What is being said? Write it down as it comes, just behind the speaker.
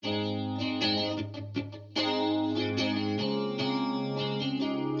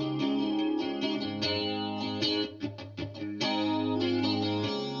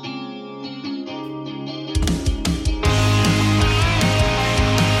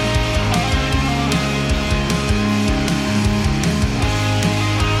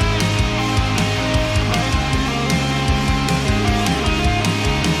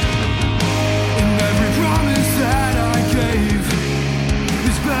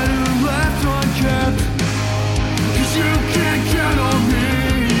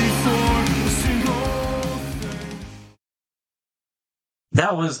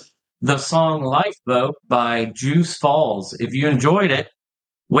that was the song Lifeboat by Juice Falls. If you enjoyed it,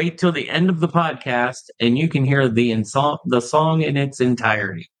 wait till the end of the podcast and you can hear the song in its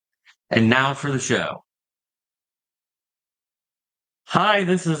entirety. And now for the show. Hi,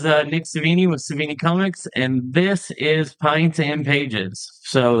 this is Nick Savini with Savini Comics, and this is Pints and Pages.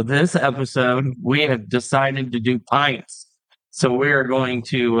 So this episode, we have decided to do pints. So we are going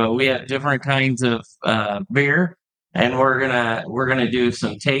to, we have different kinds of beer, and we're gonna do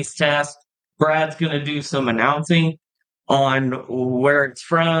some taste tests. Brad's gonna do some announcing on where it's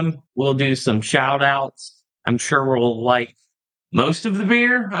from. We'll do some shout outs. I'm sure we'll like most of the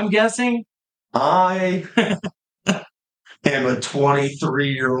beer, I'm guessing. I am a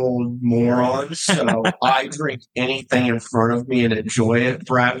 23-year-old moron, so I drink anything in front of me and enjoy it.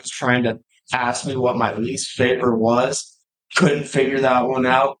 Brad was trying to ask me what my least favorite was. Couldn't figure that one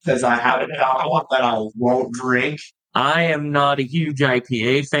out because I have an alcohol that I won't drink. I am not a huge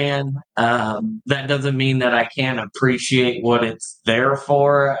IPA fan. That doesn't mean that I can't appreciate what it's there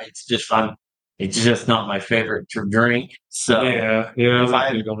for. It's just not my favorite to drink. So yeah. If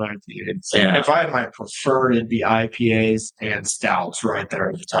I go back to it. If I had my preferred, it'd be IPAs and stouts right there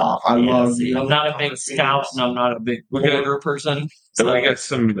at the top. I'm not a big stout, and I'm not a big porter person. So we got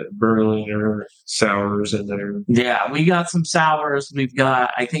some Berliner sours in there. Yeah, we got some sours.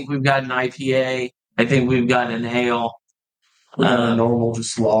 I think we've got an IPA. I think we've got an ale. We got a normal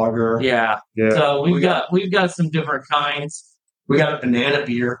just lager. Yeah. So we've got some different kinds. We got a banana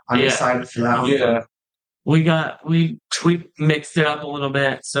beer. I'm excited for that one. Yeah. We mixed it up a little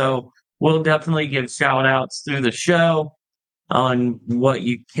bit. So we'll definitely give shout outs through the show on what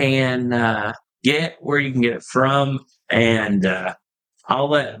you can get, where you can get it from, and I'll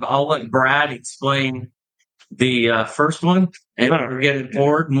let Brad explain the first one, and we'll get it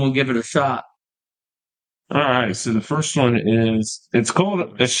poured and we'll give it a shot. All right, so the first one it's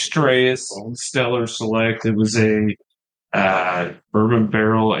called Astraeus Stellar Select. It was a bourbon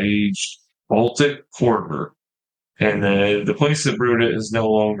barrel aged Baltic porter, and the place that brewed it is no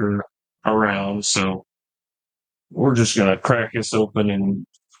longer around. So we're just gonna crack this open and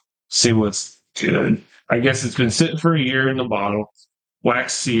see what's good. I guess it's been sitting for a year in the bottle,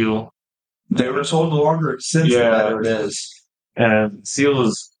 wax seal. They were told the longer it sits, the better it is. And seal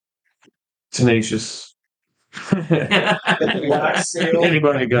is tenacious. Wax seal.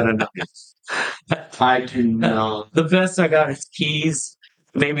 Anybody got a nugget? I do not. The best I got is keys,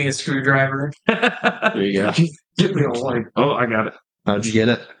 maybe a screwdriver. There you go. Give me a light. Oh, I got it. How'd you get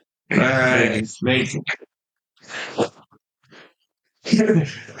it? All right. Amazing.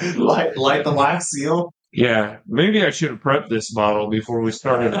 Light the wax seal? Yeah, maybe I should have prepped this bottle before we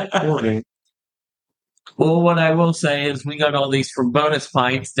started recording. Well, what I will say is we got all these from Bonus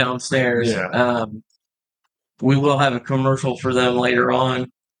Pints downstairs. Yeah. We will have a commercial for them later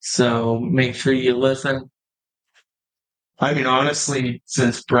on, so make sure you listen. I mean, honestly,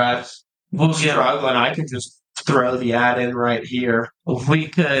 since Brad's struggling, I could just throw the ad in right here. We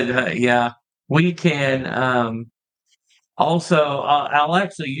could, we can. Also, I'll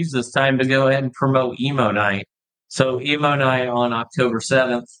actually use this time to go ahead and promote Emo Night. So Emo Night on October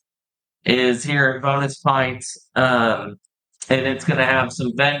 7th is here at Bonus Pints, and it's going to have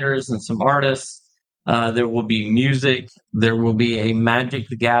some vendors and some artists. There will be music. There will be a Magic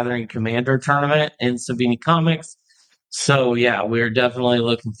the Gathering Commander tournament in Savini Comics. So, yeah, we're definitely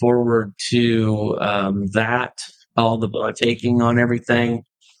looking forward to that, all the taking on everything.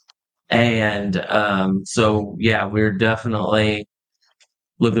 And so, yeah, we're definitely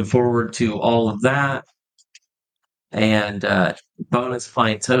looking forward to all of that. And Bonus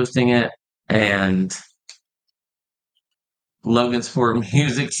Pints hosting it. And Logan Sport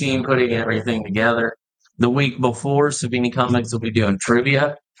Music Scene putting everything together. The week before, Savini Comics will be doing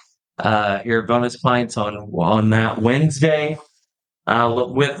trivia here at Bonus Pints on that Wednesday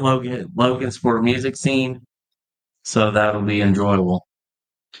with Logan Sport Music Scene. So that'll be enjoyable.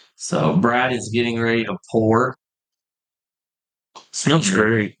 So Brad is getting ready to pour. Smells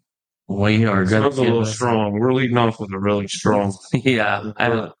great. We are going to Smells a little strong. We're leading off with a really strong. Yeah,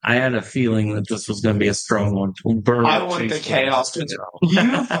 I had a feeling that this was going to be a strong one. I want the chaos.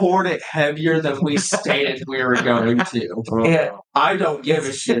 You poured it heavier than we stated we were going to. Yeah. I don't give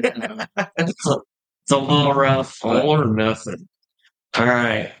a shit. It's a little rough. All or nothing. All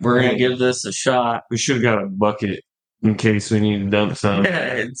right, we're going to give this a shot. We should have got a bucket in case we need to dump some.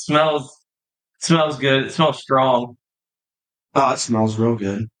 It smells good. It smells strong. Oh, it smells real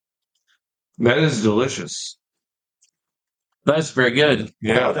good. That is delicious. That's very good.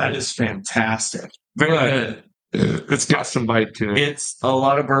 Yeah, Oh, that is fantastic. Very Right. good. It's got some bite to it. It's a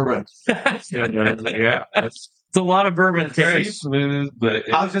lot of bourbon. Yeah. It's a lot of bourbon Very taste. smooth,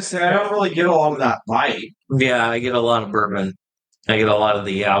 but I was just saying, I don't really get a lot of that bite. Yeah, I get a lot of bourbon. I get a lot of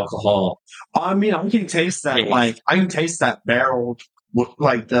the alcohol. I mean, I can taste that. Yeah. Like, I can taste that barrel.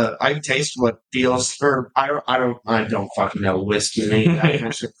 I can taste what feels. Or I don't fucking know whiskey, maybe that kind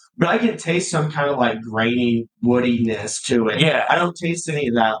of shit. But I can taste some kind of like grainy woodiness to it. Yeah. I don't taste any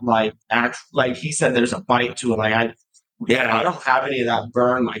of that. Like he said, there's a bite to it. I don't have any of that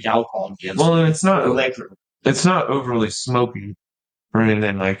burn like alcohol gives. well, and it's not liquor. it's not overly smoky or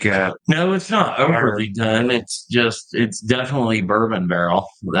anything like that. No, it's not overly done. It's definitely bourbon barrel.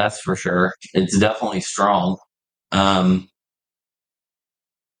 That's for sure. It's definitely strong.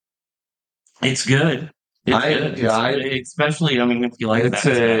 It's good. It's good. Especially, I mean, if you like It's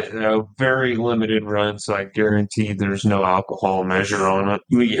that. a very limited run, so I guarantee there's no alcohol measure on it.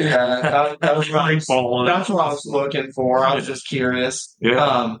 Yeah, that was Free falling. That's what I was looking for. I was just curious.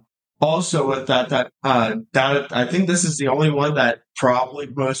 Yeah. Also, with that I think this is the only one that probably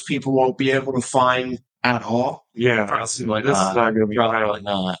most people won't be able to find at all. Yeah, Probably this is not. not going to be Probably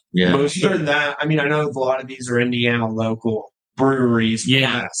not. Yeah. Most of that, I mean, I know a lot of these are Indiana local breweries.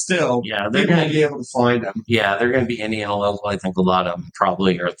 Yeah. But still, Yeah, they're people gonna won't be able to find them. Yeah, they're going to be Indiana local. I think a lot of them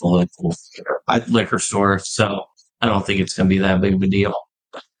probably are at the local liquor store. So I don't think it's going to be that big of a deal.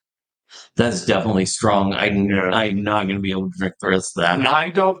 That's definitely strong. I'm not going to be able to drink the rest of that. And I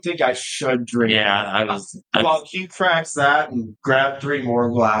don't think I should drink. Yeah, Well, he cracks that and grab 3 more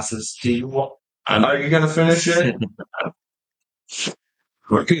glasses. Do you want? Are you going to finish it?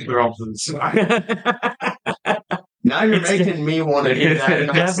 We're keeping off to the side. Now you're It's making me want to get that.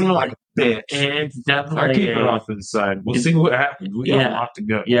 And I seem like a bitch. It's I definitely. keep it off to the side. We'll see what happens. We got a lot to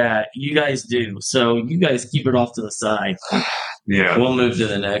go. Yeah, you guys do. So you guys keep it off to the side. Yeah. We'll move to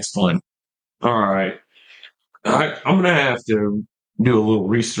the next one. All right. I'm going to have to do a little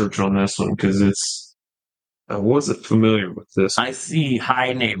research on this one because I wasn't familiar with this. I see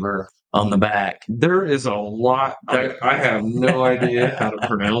High Neighbor on the back. There is a lot. I have no idea how to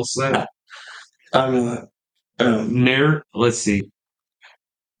pronounce that. Let's see.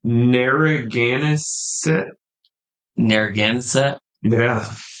 Narragansett. Narragansett.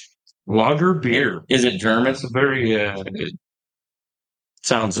 Yeah. Lager beer. Is it German? It's a very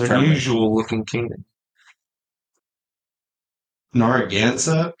Sounds German. unusual looking can.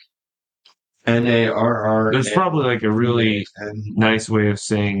 Narragansett? Narr. There's probably like a really nice way of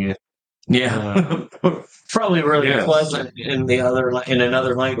saying it. Yeah. Probably really yeah. pleasant in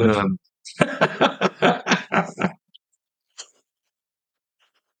another language.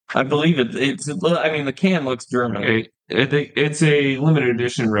 I believe it's. I mean, the can looks German. Okay. It's a limited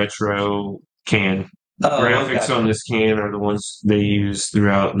edition retro can. The graphics on this can are the ones they used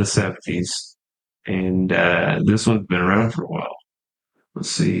throughout the 70s. And this one's been around for a while. Let's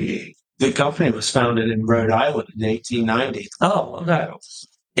see. The company was founded in Rhode Island in 1890. Oh, okay.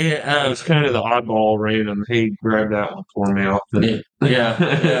 It's kind of the oddball random. Hey, grab that one for me off the.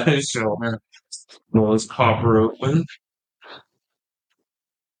 Yeah. So, well, let's pop her open.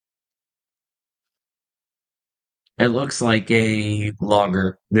 It looks like a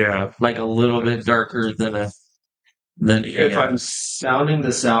lager, Yeah. like a little bit darker than If I'm sounding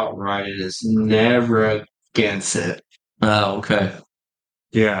this out right, it is Narragansett. Oh, okay.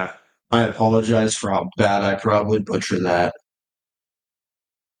 Yeah. I apologize for how bad I probably butchered that.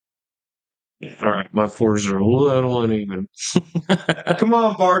 All right. My pours are a little uneven. Come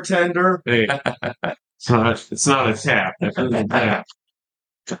on, bartender. Hey, it's not a tap. It's a tap.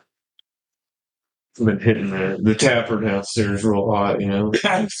 I've been hitting the tapper downstairs real hot,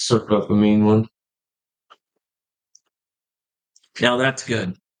 Serve up a mean one. Now that's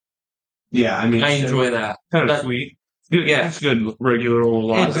good. Yeah, I mean, I enjoy that. Kind of That- sweet. Yeah. It's good regular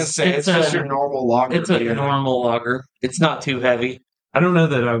old I was lager. gonna say it's It's just a- your normal lager. It's a beer. normal lager. It's not too heavy. I don't know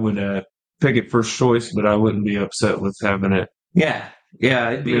that I would pick it first choice, but I wouldn't be upset with having it. Yeah.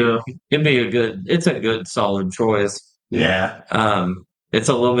 It'd be it's a good solid choice. Yeah. It's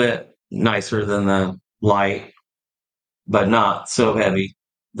a little bit nicer than the light, but not so heavy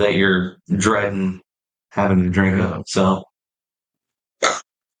that you're dreading having to drink it. So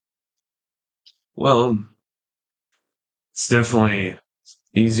Well, it's definitely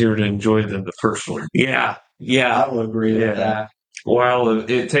easier to enjoy than the first one. yeah. I will agree Yeah. with that. While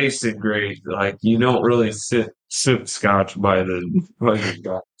it tasted great, like you don't really sip scotch by the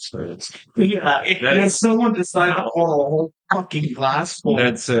scotch. So Yeah. And someone decided to pour a whole fucking glass full.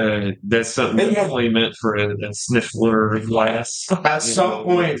 that's something definitely meant for a sniffler glass. At some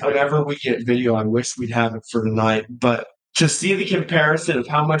point, whenever we get video, I wish we'd have it for tonight. But to see the comparison of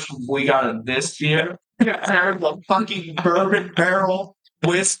how much we got in this beer compared to the fucking bourbon barrel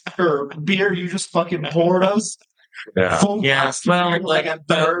or beer you just fucking poured us. Yeah. Full Yeah, glass, well, like a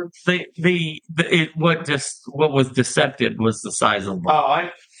third. What was deceptive was the size of the Oh,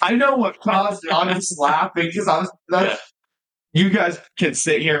 I know what caused it. I'm just laughing because you guys can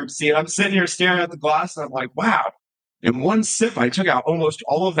sit here and see it. I'm sitting here staring at the glass and I'm like, wow. In one sip, I took out almost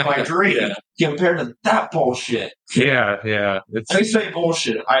all of my drink compared to that bullshit. Yeah. I say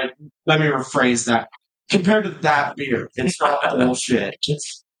bullshit. Let me rephrase that. Compared to that beer, it's not bullshit.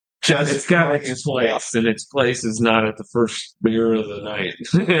 It's got its place, and its place is not at the first beer of the night.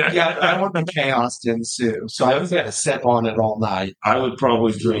 Yeah, I want the chaos to ensue, so I was gonna sip on it all night. I would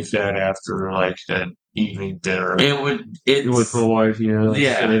probably drink that after like an evening dinner It with my wife, Yeah.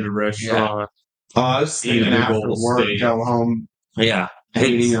 sit at a restaurant. I was Eat a thinking big after old work, steak. go home, yeah.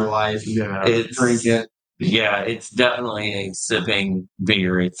 hating your life, It's drink it. Yeah, it's definitely a sipping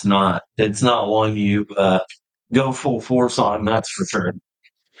beer. It's not one you go full force on, that's for sure.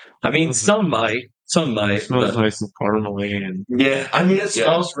 I mean, some might, It smells but nice and caramely, and Yeah, I mean, it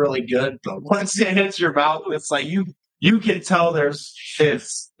smells really good, but once it hits your mouth, it's like you can tell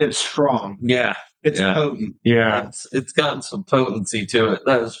it's strong. yeah, It's Yeah. potent. yeah. it's got some potency to it.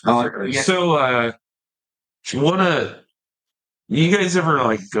 That is for sure. Yeah. So, you guys ever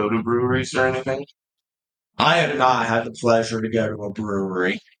like go to breweries or anything? I have not had the pleasure to go to a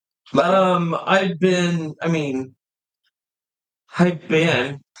brewery. I've been. I mean, I've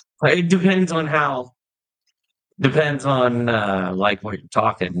been. It depends on how. Depends on like what you're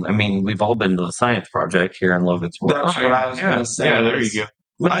talking. I mean, we've all been to the science project here in Logansport. That's what I was Yeah, gonna say. yeah, there you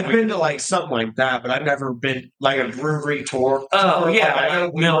go. I've been to like something like that, but I've never been like a brewery tour. Oh, yeah, I know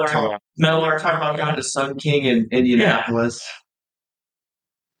we Miller. were talking Miller. about going to Sun King in Indianapolis.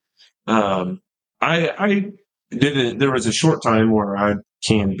 I did it. There was a short time where I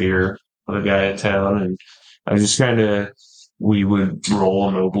canned beer with a guy in town, and I just we would roll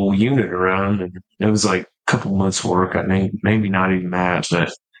a mobile unit around, and it was like a couple months' work. I think maybe not even that,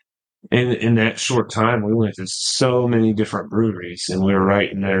 but in that short time, we went to so many different breweries, and we were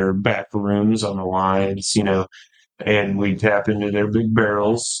right in their back rooms on the lines, and we tap into their big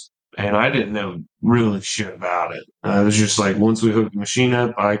barrels. And I didn't know really shit about it. I was just like, once we hooked the machine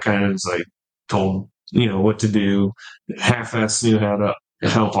up, I kind of was like told, what to do. Half-ass knew how to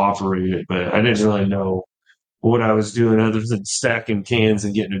help operate it, but I didn't really know what I was doing other than stacking cans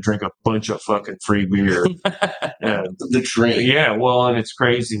and getting to drink a bunch of fucking free beer. The drink. Yeah, well, and it's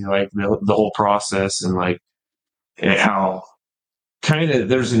crazy, like the whole process, and like how kind of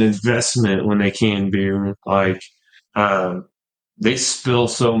there's an investment when they can beer. Like, they spill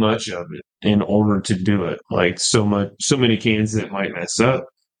so much of it in order to do it. Like so many cans that might mess up.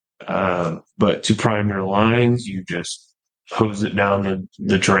 But to prime your lines, you just hose it down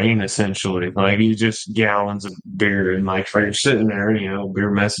the drain essentially. Like you just gallons of beer, and like if you're sitting there, beer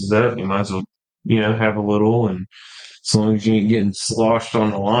messes up, you might as well, have a little, and as long as you ain't getting sloshed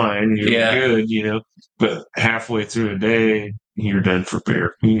on the line, you're good, But halfway through a day, you're done for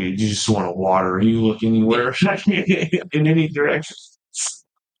beer. You just want to water. You look anywhere in any direction.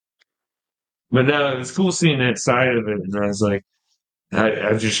 But no, it was cool seeing that side of it. And I was like,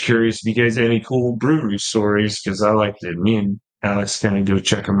 I'm just curious if you guys have any cool brewery stories, because I like to, me and Alex kind of go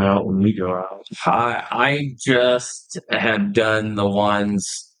check them out when we go out. I just have done the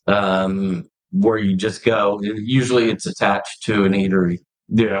ones where you just go. Usually it's attached to an eatery.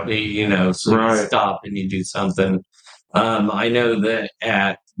 Yeah. So Right. you stop and you do something. I know that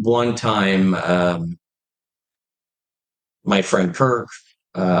at one time, my friend Kirk,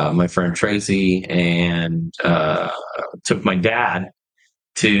 my friend Tracy, and took my dad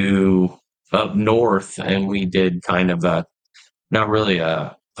to up north, and we did kind of not really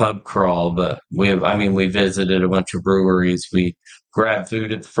a pub crawl, but we visited a bunch of breweries. We grabbed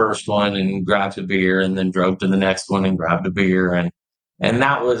food at the first one and grabbed a beer, and then drove to the next one and grabbed a beer, and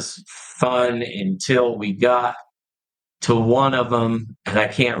that was fun until we got to one of them, and I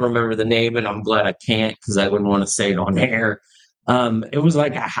can't remember the name, and I'm glad I can't because I wouldn't want to say it on air. It was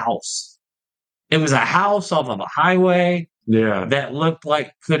like a house. It was a house off of a highway. Yeah. That looked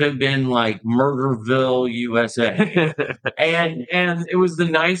like could have been like Murderville, USA. and it was the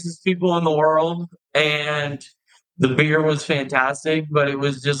nicest people in the world, and the beer was fantastic, but it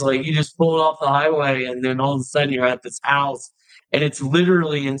was just like you just pulled off the highway, and then all of a sudden you're at this house, and it's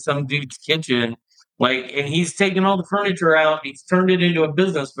literally in some dude's kitchen. Like, and he's taken all the furniture out, he's turned it into a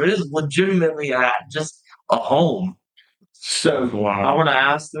business, but it is legitimately just a home. So Wow. I want to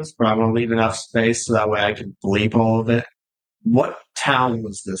ask this, but I want to leave enough space so that way I can bleep all of it. What town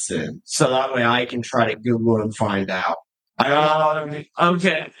was this in? So that way I can try to Google and find out.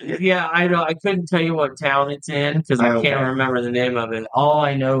 Okay. Yeah, I know. I couldn't tell you what town it's in because I Okay. can't remember the name of it. All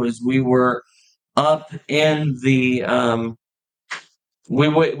I know is we were up in the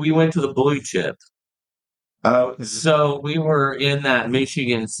we went to the Blue Chip. Oh, So we were in that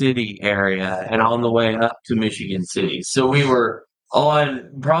Michigan City area and on the way up to Michigan City. So we were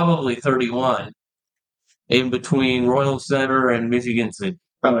on probably 31 in between Royal Center and Michigan City.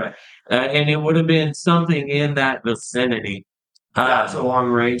 okay. And it would have been something in that vicinity. That's a long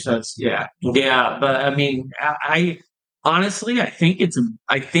range. That's yeah. Yeah, but I mean, I honestly, I think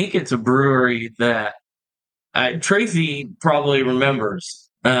it's a brewery that Tracy probably remembers.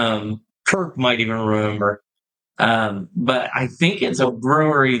 Kirk might even remember. But I think it's a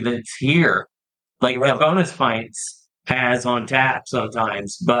brewery that's here, like that Bonus Pints has on tap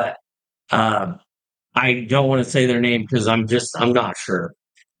sometimes. But I don't want to say their name because I'm not sure.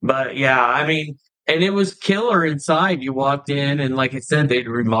 But yeah, I mean, and it was killer inside. You walked in, and like I said, they'd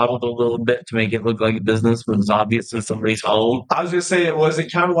remodeled a little bit to make it look like a business, but it was obviously somebody's home. I was gonna say, was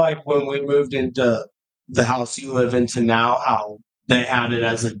it kind of like when we moved into the house you live into now? How they had it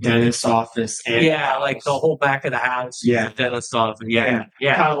as a dentist's office, and Yeah, like the whole back of the house. Yeah. the dentist office. Yeah,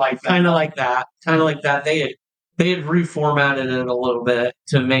 yeah, kind of like that. kind of like that. Kind of like that. They had reformatted it a little bit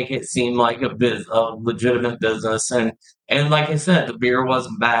to make it seem like a legitimate business, and like I said, the beer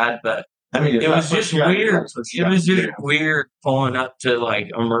wasn't bad, but I mean, if it was that's what just you gotta do, weird. that's what you It was gotta just do. weird pulling up to like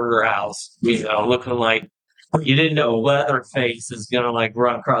a murder house, looking like you didn't know Leatherface is gonna like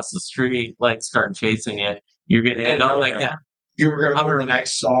run across the street, like start chasing you. You're gonna end up like that. You were gonna I'm go to gonna- the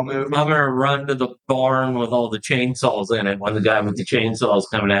next Saw movie. I'm gonna run to the barn with all the chainsaws in it when the guy with the chainsaws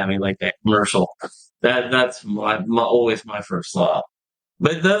coming at me like that commercial. That's always my first thought.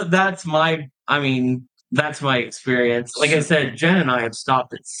 But that's my that's my experience. Like I said, Jen and I have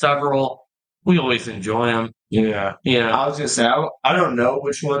stopped at several. We always enjoy them. Yeah. I was gonna say I don't know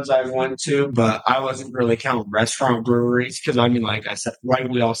which ones I've went to, but I wasn't really counting restaurant breweries because I mean, like I said, like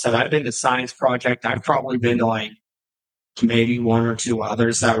we all said, I've been to Science Project. I've probably been to like maybe one or two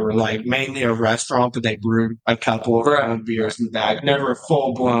others that were like mainly a restaurant, but they brewed a couple of their own beers in the back. Never a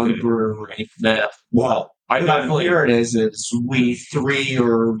full blown brewery. Yeah. Well, I Definitely. here it is. It's we three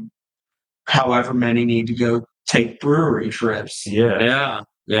or however many need to go take brewery trips Yeah. Yeah.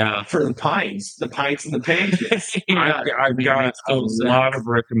 Yeah. for the pints and the pancakes. I've got a lot of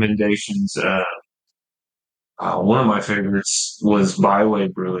recommendations. One of my favorites was Byway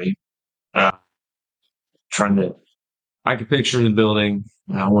Brewing. I can picture the building.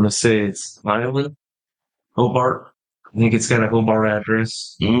 I want to say it's Highland, Hobart. I think it's got a Hobart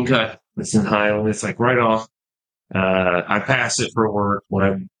address. Okay. It's in Highland. It's like right off. I passed it for work when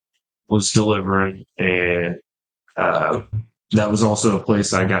I was delivering, and that was also a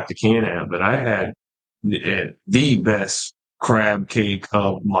place I got the can at. But I had the best crab cake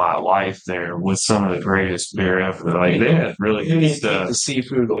of my life there with some of the greatest beer ever. Like they had really You good need to keep stuff. the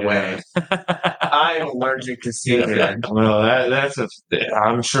seafood away. I am allergic to seafood. Yeah, well,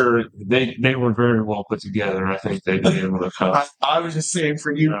 I'm sure they were very well put together. I think they'd be able to come. I was just saying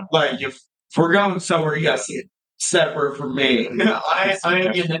for you, Yeah. like if we're going somewhere, you gotta see it separate from me. I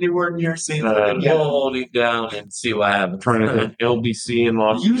ain't getting anywhere near seafood again. We'll hold it down and see what happens. Trying to think LBC and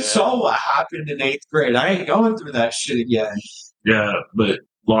Lafayette. You saw what happened in 8th grade. I ain't going through that shit again. Yeah, but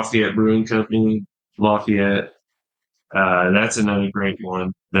Lafayette Brewing Company, Lafayette. That's another great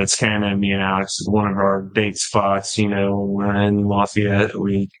one. That's kind of me and Alex, one of our date spots. You know, when we're in Lafayette,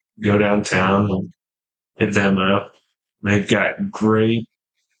 we go downtown and hit them up. They've got great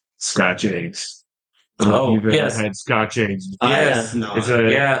Scotch eggs. I don't know if you've ever yes. had Scotch eggs. Yes. It's a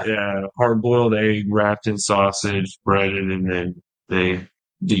Yeah. hard-boiled egg wrapped in sausage, breaded, and then they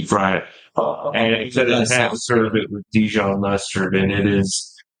deep fry it. And instead of half serve it with Dijon mustard, and it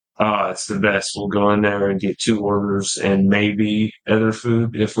is, it's the best. We'll go in there and get 2 orders and maybe other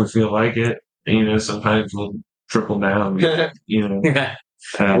food if we feel like it. You know, sometimes we'll triple down. You know,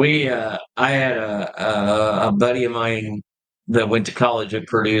 I had a buddy of mine that went to college at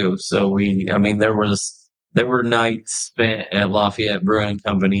Purdue. So there were nights spent at Lafayette Brewing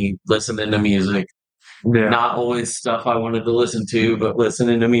Company listening to music. yeah, Not always stuff I wanted to listen to, but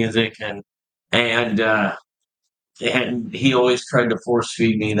listening to music and he always tried to force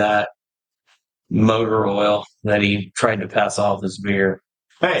feed me that motor oil that he tried to pass off as beer.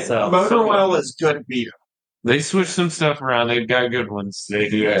 Hey, So- motor oil is good beer. they switch some stuff around. They've got good ones. They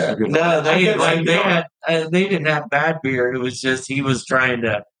do have some good ones. No, I they didn't have bad beer. It was just he was trying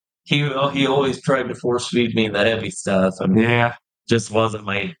to. He always tried to force feed me the heavy stuff, and Yeah, just wasn't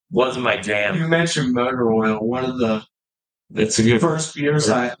my jam. You mentioned motor oil. One of the It's a good First beers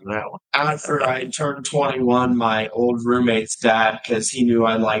that one. after I turned 21, my old roommate's dad, because he knew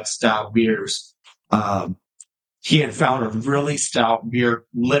I liked stout beers, he had found a really stout beer,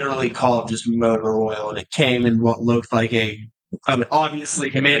 literally called just motor oil, and it came in what looked like obviously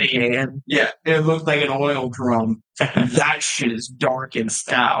mini, and yeah, it looked like an oil drum. That shit is dark and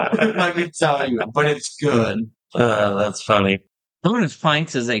stout. Let me tell you, but it's good. That's funny. Bonus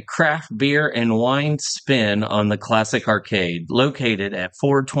Pints is a craft beer and wine spin on the classic arcade. Located at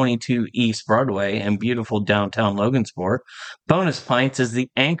 422 East Broadway in beautiful downtown Logansport, Bonus Pints is the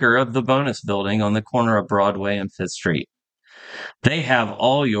anchor of the Bonus Building on the corner of Broadway and 5th Street. They have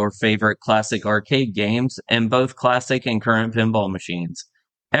all your favorite classic arcade games and both classic and current pinball machines.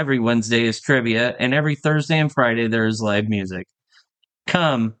 Every Wednesday is trivia, and every Thursday and Friday there is live music.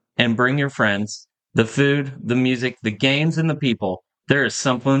 Come and bring your friends. The food, the music, the games, and the people. There is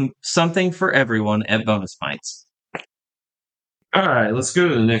something for everyone at Bonus Pints. All right, let's go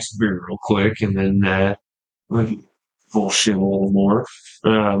to the next beer real quick, and then we bullshit a little more.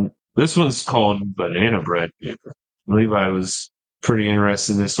 This one's called Banana Bread. Levi was pretty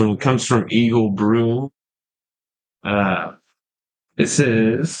interested in this one. It comes from Eagle Brew. It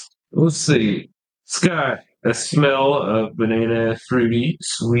says, let's see, it's got a smell of banana, fruity,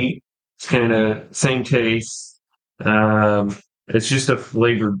 sweet. It's kind of same taste. It's just a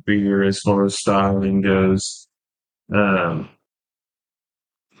flavored beer as far as styling goes. Go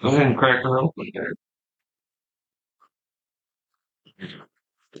ahead and crack her open there.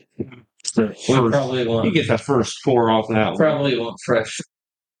 Probably You want, get the first pour off that one. probably want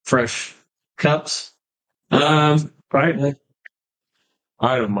fresh cups. Right.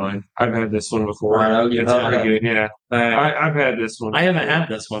 I don't mind. I've had this one before. Right, I'll get It's that. pretty good. Yeah, I've had this one. I haven't had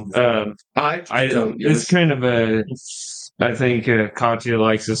this one. I don't. It's kind of a. I think Katya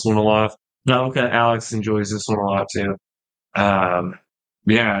likes this one a lot. No, okay. Alex enjoys this one a lot too.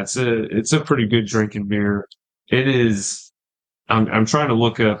 Yeah, it's a pretty good drinking beer. It is. I'm trying to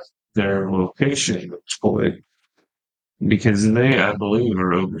look up their location because they, I believe,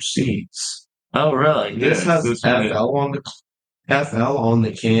 are overseas. Oh, really? This Yeah, has this one is. FL on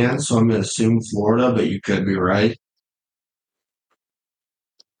the can, so I'm going to assume Florida, but you could be right.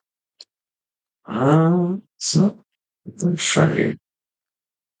 So let's try.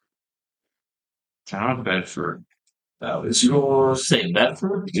 Town Bedford. That was yours. Say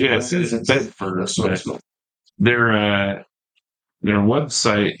Bedford? Yeah, it says Bedford. But their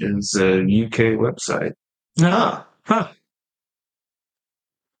website is a UK website. Huh.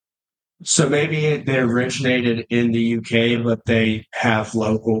 So maybe they originated in the UK, but they have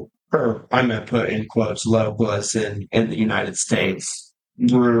local, or I meant put in quotes, local as in the United States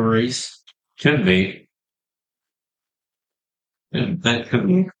breweries. Could be. That could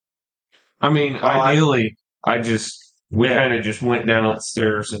be. I mean, ideally, we kind of just went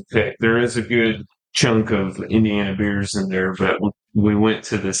downstairs and picked. There is a good chunk of Indiana beers in there, but we went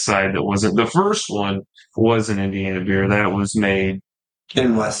to this side that wasn't. The first one was an Indiana beer that was made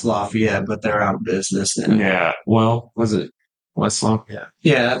In West Lafayette, but they're out of business now. Yeah. Well, was it West Lafayette?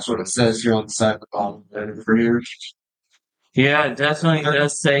 Yeah, that's what it says here on the side of the bottom. For years. Yeah, it definitely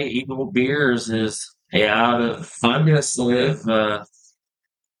does say Eagle Beers is out of I'm gonna slip. the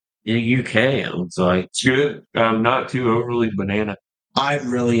UK. It looks like. It's good. Not too overly banana. I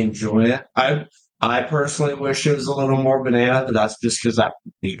really enjoy it. I personally wish it was a little more banana, but that's just because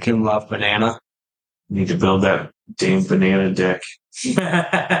you can love banana. Need to build that damn banana deck.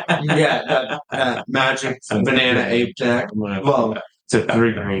 Yeah, that magic banana ape deck. Well, It's a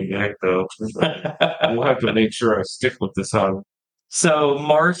 3-grain deck, though. We'll have to make sure I stick with this hog. So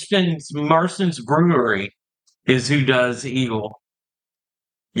Marston's Brewery is who does Eagle.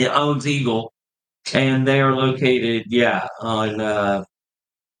 It owns Eagle, and they are located, on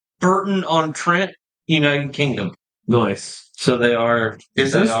Burton-on-Trent, United Kingdom. Nice. So they are.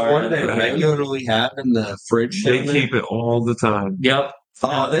 is this one they regularly have in the fridge? They down there? keep it all the time. Yep.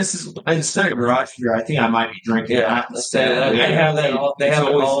 Oh, this is instead of garage beer. I think I might be drinking that instead. They have that all. They It's have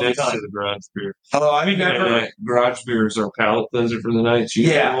it always all the next time. to the garage beer. Oh, I've never. Yeah, garage beer is our palate cleanser for the night. It's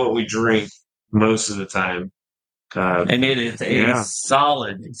usually Yeah. what we drink most of the time. And it is a Yeah.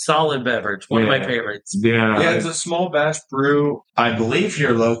 solid beverage. One of my Yeah. favorites. Yeah, it's a small batch brew. I believe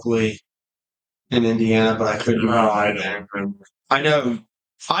here locally in Indiana, but I couldn't No, I remember. don't remember. I know.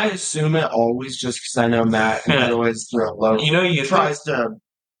 I assume it always just because I know Matt and Yeah. always throw local. You know, you tries to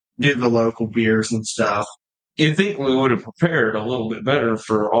do the local beers and stuff. You'd think we would have prepared a little bit better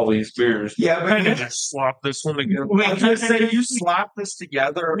for all these beers. Yeah, but Kind of just slop this one together. I was gonna say you slap this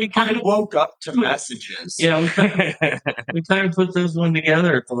together. I woke up to messages. Yeah, we kind of put this one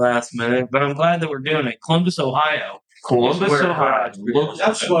together at the last minute, but I'm glad that we're doing it. Columbus, Ohio Columbus, Where Ohio. Look,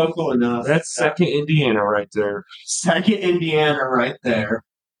 that's local enough. That's second Indiana right there. Second Indiana right there.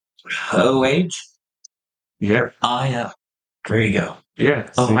 OH? Yeah. IO. There you go. Yeah.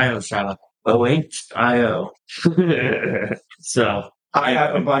 Ohio, shout out. OHIO. So, I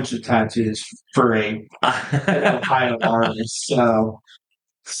have a bunch of tattoos for a Ohio artist,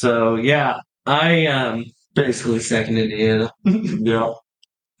 so yeah, I basically second Indiana. Yeah.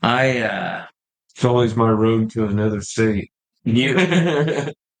 I It's always my road to another state. you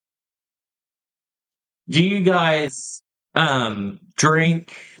do you guys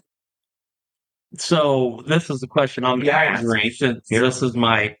drink? So this is the question I'm Yeah. drink. Since this is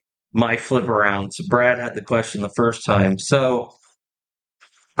my flip around. So Brad had the question the first time. So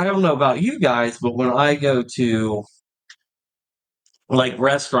I don't know about you guys, but when I go to like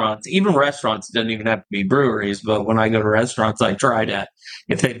restaurants, even restaurants doesn't even have to be breweries, but when I go to restaurants, I try to,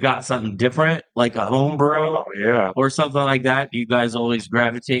 if they've got something different, like a home brew Yeah. or something like that, do you guys always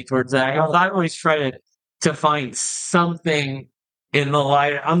gravitate towards that? 'Cause I always try to find something in the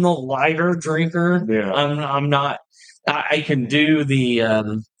light. I'm the lighter drinker. Yeah. I'm not. I can do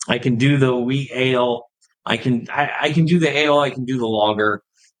the wheat ale. I can do the ale. I can do the lager.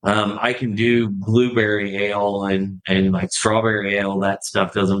 I can do blueberry ale and like strawberry ale. That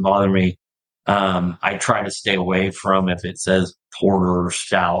stuff doesn't bother me. I try to stay away from if it says porter or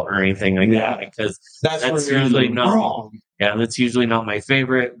stout or anything like that because That's that's where you're usually not. wrong. Yeah, that's usually not my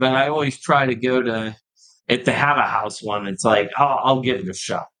favorite. But I always try to go to if they have a house one. It's like I'll give it a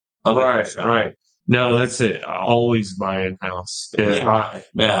shot. Right. No, that's it. I always buy in house.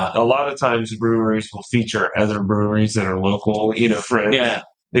 Yeah. A lot of times breweries will feature other breweries that are local, friends. Yeah.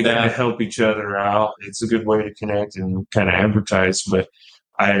 They kind Yeah. of help each other out. It's a good way to connect and kind of advertise. But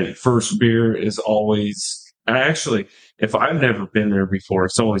first beer is always, if I've never been there before,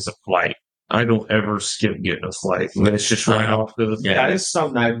 it's always a flight. I don't ever skip getting a flight. It's just right off to the Yeah. That is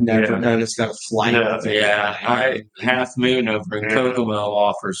something I've never done. It's got a flight. No, of it. Yeah, Half Moon over in Kokomo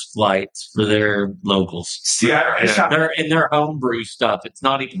offers flights for their locals. See, I wish They're in their homebrew stuff. It's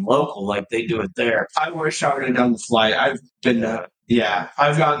not even local like they do it there. I wish I would have done the flight. I've been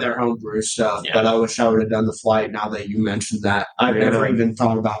I've gotten their homebrew stuff, Yeah. but I wish I would have done the flight now that you mentioned that. I've never even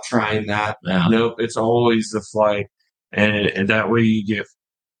thought about trying that. Yeah. Nope, it's always the flight. And that way you get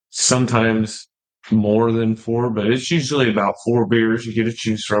sometimes more than 4, but it's usually about 4 beers you get to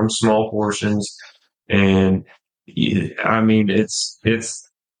choose from, small portions. And it's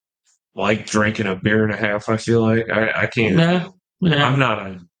like drinking a beer and a half. I feel like I can't, I'm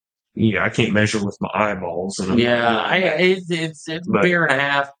not I can't measure with my eyeballs. It's But- beer and a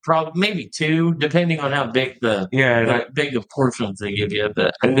half, probably maybe 2, depending on how big big of portions they give you.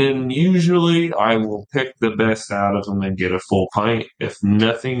 But And then usually I will pick the best out of them and get a full pint. If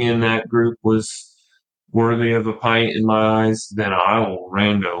nothing in that group was worthy of a pint in my eyes, then I will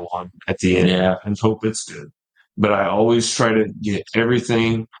rando one at the end and hope it's good. But I always try to get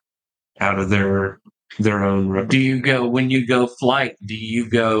everything out of their own. do you go when you go flight? Do you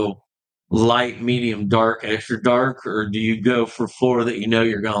go light, medium, dark, extra dark, or do you go for 4 that you know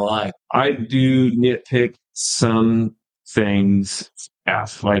you're gonna like? I do nitpick some things.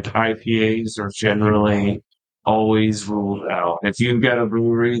 Like IPAs are generally always ruled out. If you've got a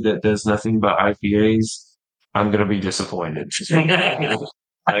brewery that does nothing but IPAs, I'm going to be disappointed.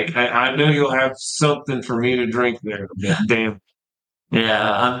 I know you'll have something for me to drink there. But damn.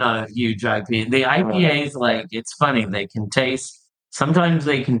 Yeah, I'm not a huge IPA. The IPAs, like, it's funny. Sometimes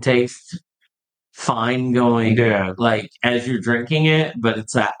they can taste fine going, like, as you're drinking it, but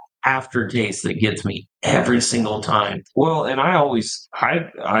it's that aftertaste that gets me every single time. Well, and I'm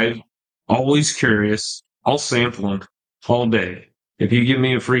always curious. I'll sample them all day. If you give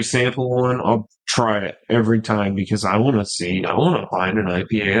me a free sample one, I'll try it every time because I want to find an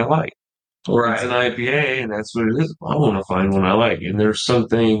IPA I like. Right. It's an IPA, and that's what it is. I want to find one I like. And there's some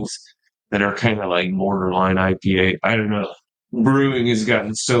things that are kind of like borderline IPA. I don't know. Brewing has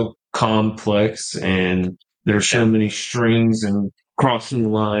gotten so complex, and there's so many strings and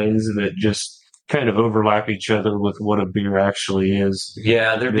crossing lines that just kind of overlap each other with what a beer actually is.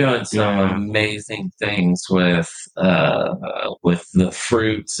 Yeah, they're doing some amazing things with the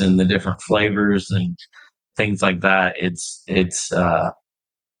fruits and the different flavors and things like that. It's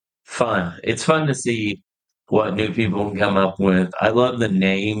fun. It's fun to see what new people can come up with. I love the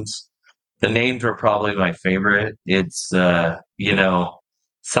names. The names are probably my favorite. It's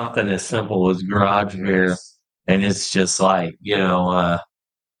something as simple as garage beer, and it's just like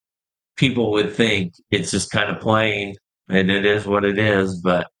people would think it's just kind of plain, and it is what it is.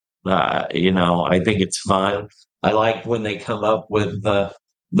 But I think it's fun. I like when they come up with the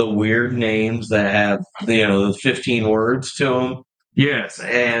the weird names that have, the 15 words to them Yes,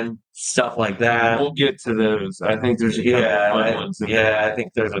 and stuff like that. we'll get to those. I think there's a couple fun ones. I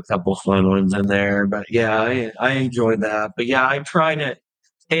think there's a couple fun ones in there, but yeah, I enjoyed that. But yeah, I try to,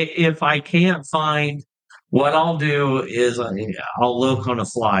 if I can't find, what I'll do is I'll look on a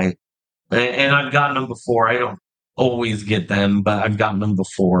fly, and I've gotten them before. I don't always get them, but I've gotten them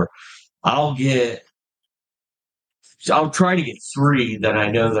before. I'll try to get 3 that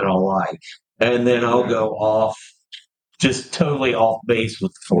I know that I'll like, and then I'll go off, just totally off base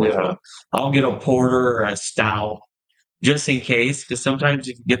with the 4th one. I'll get a porter or a stout just in case, because sometimes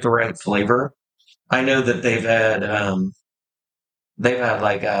you can get the right flavor. I know that they've had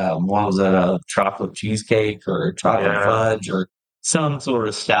like what was that, a chocolate cheesecake or chocolate fudge or some sort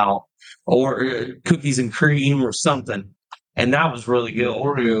of stout or cookies and cream or something, and that was really good.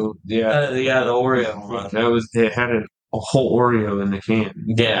 Oreo, The Oreo one. They had a whole Oreo in the can.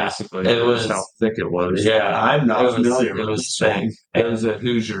 Yeah, basically. it was That's how thick it was. Yeah, I'm not it was, familiar it with was this thick. one. That was a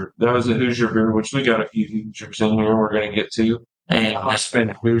Hoosier. That was a Hoosier beer, which we got a few Hoosiers in here. We're gonna get to. And I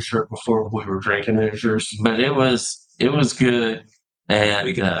spent a Hoosier before we were drinking Hoosiers. but it was good, and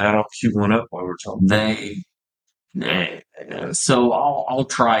We can I'll cue one up while we're talking. so I'll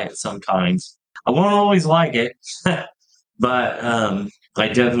try it sometimes. I won't always like it, but I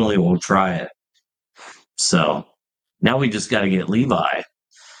definitely will try it. So now we just got to get Levi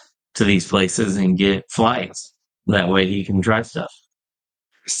to these places and get flights. That way he can try stuff.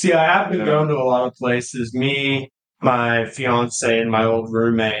 See, I have been going to a lot of places. Me, my fiance, and my old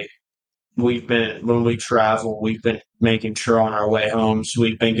roommate, when we travel, we've been making sure on our way home. So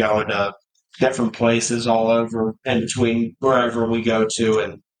we've been going to different places all over in between wherever we go to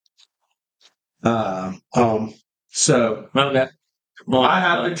and home. So Okay. Well, I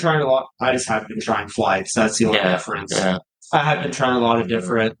have been trying a lot. I just have been trying flights. That's the only difference. Yeah. I have been trying a lot of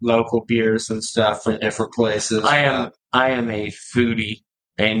different local beers and stuff from different places. I am a foodie,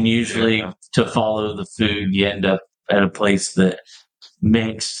 and usually to follow the food, you end up at a place that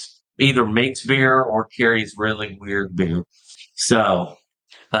either makes beer or carries really weird beer. So,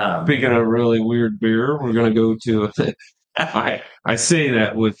 Speaking of really weird beer, we're gonna go to. I say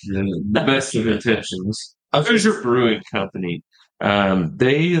that with the best of intentions. Hoosier Brewing Company.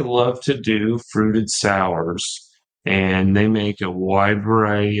 They love to do fruited sours, and they make a wide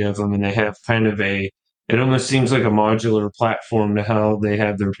variety of them, and they have kind of it almost seems like a modular platform to how they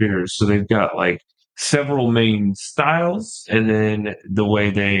have their beers. So they've got like several main styles, and then the way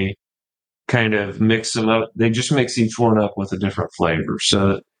they kind of mix them up, they just mix each one up with a different flavor.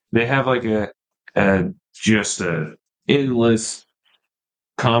 So they have like just a endless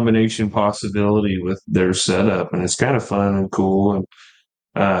combination possibility with their setup, and it's kind of fun and cool.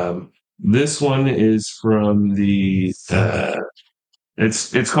 And this one is from the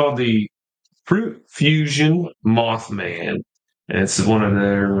it's called the Fruit Fusion Mothman, and it's one of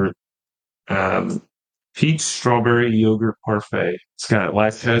their peach strawberry yogurt parfait. It's got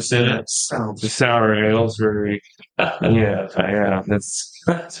lactose in it. The sour ale is very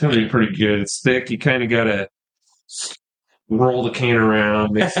that's gonna be pretty good. It's thick. You kind of gotta roll the can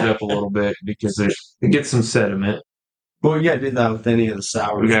around, mix it up a little bit because it gets some sediment. Well, you gotta do that with any of the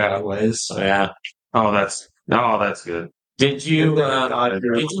sours, Yeah. anyways. yeah. Oh, that's good. Did you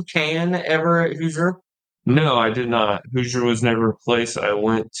can ever at Hoosier? No, I did not. Hoosier was never a place I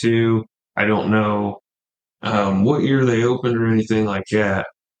went to. I don't know what year they opened or anything like that.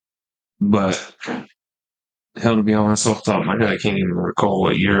 But hell, to be honest, off the top of my head, I can't even recall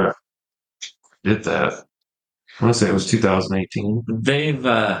what year I did that. I want to say it was 2018.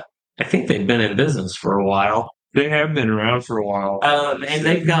 I think they've been in business for a while. They have been around for a while. And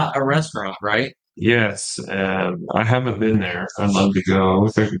they've got a restaurant, right? Yes, I haven't been there. I'd love to go. I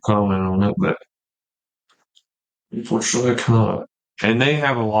wish I could comment on it, but unfortunately I cannot. And they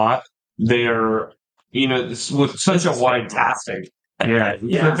have a lot. They are, with such a wide fantastic. Yeah,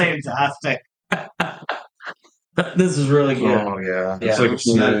 Fantastic. This is really good. Oh yeah, Yeah. it's like a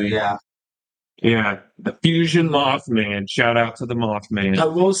smoothie. Yeah. Yeah, the Fusion Mothman. Shout out to the Mothman. I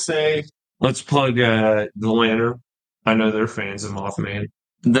will say, Let's plug the Lantern. I know they're fans of Mothman.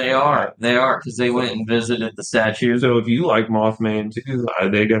 They are, because they went and visited the statue. So if you like Mothman too,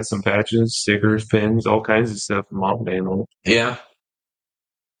 they got some patches, stickers, pins, all kinds of stuff with Mothman on it. Yeah.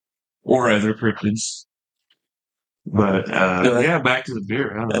 Or other cryptids. But back to the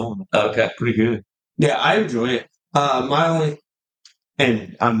beer. I don't know. Okay. Pretty good. yeah, I enjoy it. My only,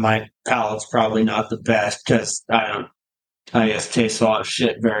 and my palate's probably not the best because I don't I guess tastes a lot of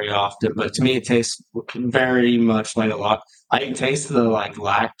shit very often, but to me it tastes very much like a lot. I can taste the like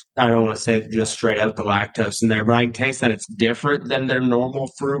I don't want to say just straight up the lactose in there, but I can taste that it's different than their normal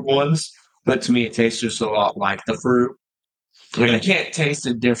fruit ones. But to me it tastes just a lot like the fruit. Like I can't taste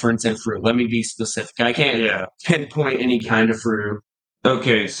a difference in fruit. Let me be specific. I can't pinpoint any kind of fruit.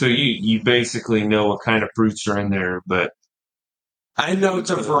 Okay, so you basically know what kind of fruits are in there, but I know it's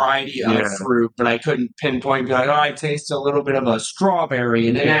a variety of fruit, but I couldn't pinpoint. Be like, oh, I taste a little bit of a strawberry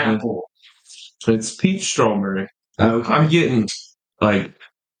and an apple. It's peach strawberry. Okay. I'm getting like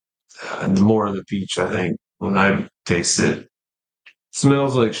more of the peach. I think when I taste it,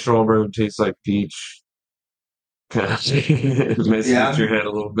 smells like strawberry, tastes like peach. Kind of messes with your head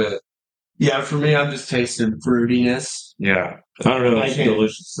a little bit. Yeah, for me, I'm just tasting fruitiness. Yeah, I don't know. It's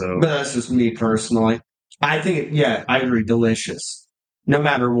delicious though. But that's just me personally. I think, I agree. Delicious. No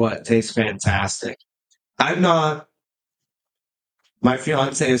matter what, tastes fantastic. My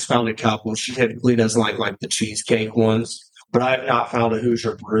fiance has found a couple. She typically doesn't like the cheesecake ones, but I have not found a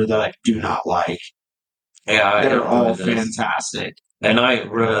Hoosier brew that I do not like. Yeah, they're all fantastic. And I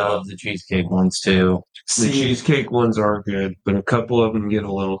really love the cheesecake ones too. The cheesecake ones are good, but a couple of them get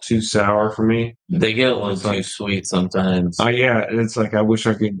a little too sour for me. They get a little too sweet sometimes. Yeah, it's like I wish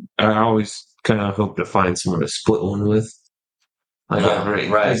I could. I always kind of hope to find someone to split one with. Right.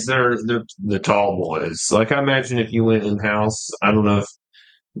 Because they're the tall boys. Like I imagine if you went in house, I don't know if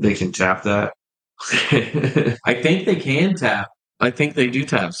they can tap that. I think they can tap. I think they do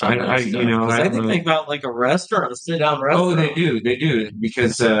tap. I think they got like a restaurant, a sit-down restaurant. Oh, they do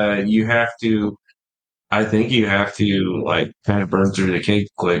because you have to. I think you have to like kind of burn through the cake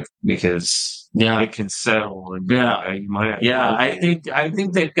quick because it can settle and you might. I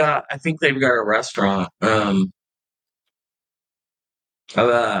think they've got a restaurant.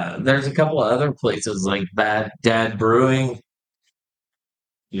 There's a couple of other places like Bad Dad Brewing.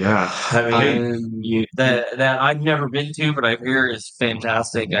 Yeah, I mean that I've never been to, but I hear is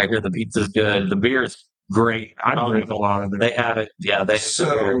fantastic. I hear the pizza's good, the beer is great. I drink a lot of it. They have it,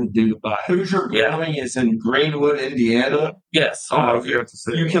 So do buy. Hoosier Brewing is in Greenwood, Indiana. Yes, you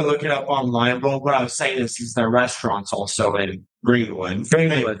can look it up online. But what I was saying is their restaurant's also in Greenwood.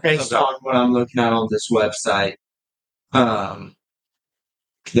 Based on what I'm looking at on this website.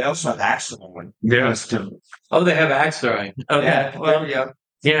 They also have axe throwing. Yes. Oh, they have axe throwing. Okay. Yeah. Well, yeah.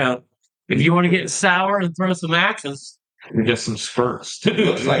 You know, if you want to get sour and throw some axes, you get some spurts. It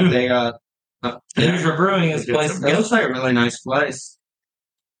looks like they got. Hoosier Brewing is a place. It looks like a really nice place.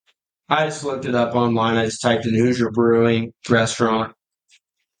 I just looked it up online. I just typed in Hoosier Brewing restaurant.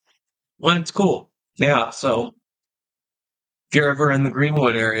 Well, it's cool. Yeah. So if you're ever in the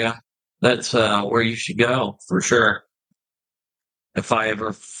Greenwood area, that's where you should go for sure. If I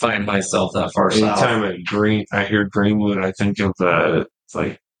ever find myself that far south. Anytime I hear Greenwood, I think of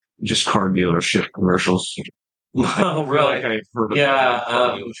like just car dealership commercials. Oh, really? Like I've heard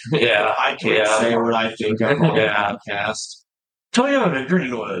I can't say what I think of on the podcast. Toyota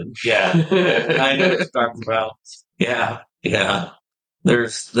Greenwood. Yeah. I know what you're talking about. Yeah.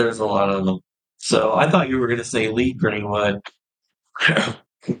 There's a lot of them. So I thought you were going to say Lee Greenwood.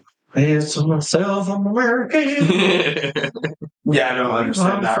 It's myself, I'm American. Yeah, I don't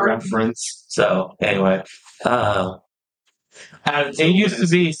understand that reference. So anyway, it used to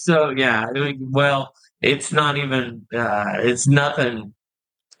be so. Yeah, well, it's not even. It's nothing.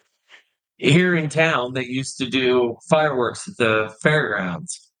 Here in town, they used to do fireworks at the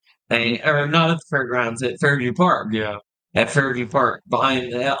fairgrounds, or not at the fairgrounds, at Fairview Park. Yeah, at Fairview Park,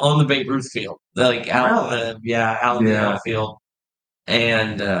 behind on the Babe Ruth field, like out in the outfield.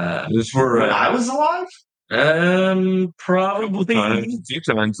 And this were when I was alive. Probably a few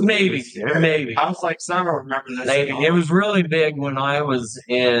times. Maybe. I was like, I don't remember this. Maybe it was really big when I was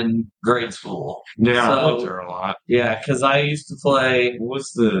in grade school. Yeah, so, I went there a lot. Yeah, because I used to play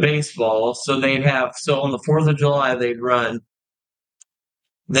baseball. So on the 4th of July they'd run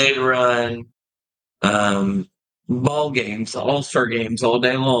ball games, all-star games all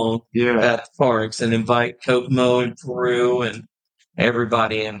day long at the parks, and invite Kokomo and Peru and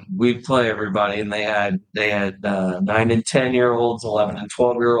everybody, and we'd play everybody. And they had 9 and 10-year-olds, 11 and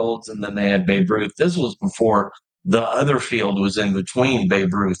 12-year-olds, and then they had Babe Ruth. This was before the other field was in between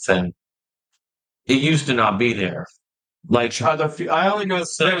Babe Ruth, and it used to not be there. Like I only know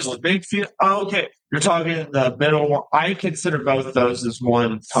there's the big field. Oh, okay. You're talking the middle one. I consider both of those as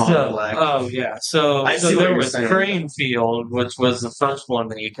one complex. So there was Crane Field, which was the first one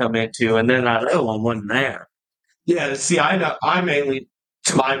that you come into, and then that other one wasn't there. Yeah, see, I know. I mainly,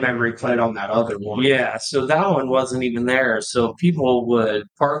 to my memory, played on that other one. Yeah, so that one wasn't even there. So people would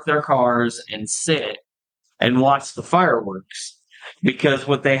park their cars and sit and watch the fireworks. Because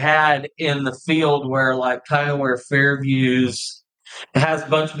what they had in the field where like kind of where Fairview's it has a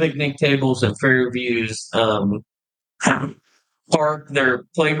bunch of picnic tables and Fairview's park, their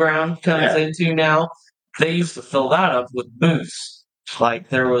playground comes into now, they used to fill that up with booths. Like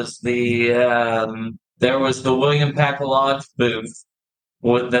there was the William Packer Lodge booth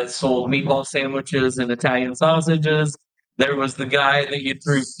that sold meatball sandwiches and Italian sausages. There was the guy that you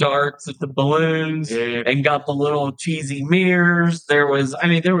threw darts at the balloons and got the little cheesy mirrors. There were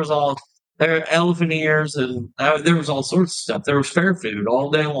elephant ears and there was all sorts of stuff. There was fair food all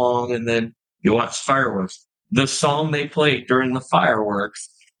day long, and then you watched fireworks. The song they played during the fireworks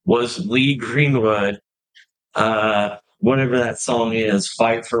was Lee Greenwood, whatever that song is,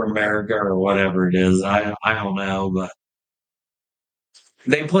 "Fight for America" or whatever it is. I don't know, but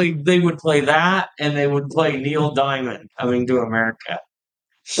they would play that, and they would play Neil Diamond, "Coming to America."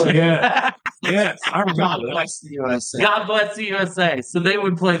 Yeah. Yes, I remember God that. bless the USA. God bless the USA. So they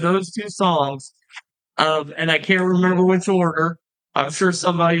would play those two songs, and I can't remember which order. I'm sure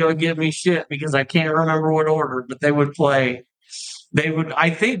somebody will give me shit because I can't remember what order, but I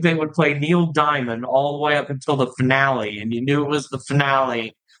think they would play Neil Diamond all the way up until the finale, and you knew it was the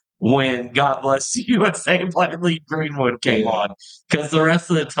finale when God Bless the USA by Lee Greenwood came on, because the rest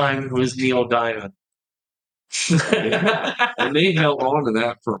of the time it was Neil Diamond. And they held on to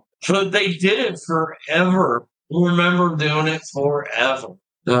that for But they did it forever. I remember doing it forever.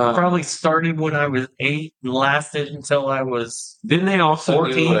 Probably started when I was 8 and lasted until I was didn't they also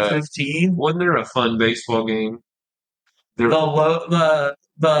 14, do, 15. wasn't there a fun baseball game? The Logan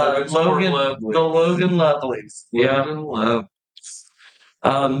Lovelies. Yeah. Love.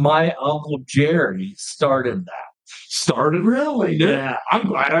 My Uncle Jerry started that. Started really? Yeah. I'm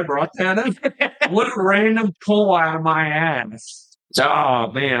glad I brought that up. What a random pull out of my ass.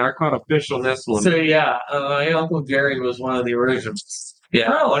 Oh man, I caught a fish on this one. So yeah, my Uncle Jerry was one of the originals.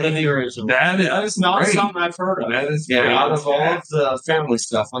 Yeah, one of the originals. That That is not great. something I've heard of. That is Yeah, great. Out of all of the family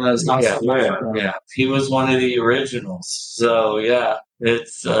stuff, that is not something I've heard of. Yeah, he was one of the originals. So yeah,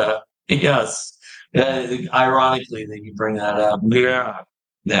 it's yes. Ironically that you bring that up. Yeah.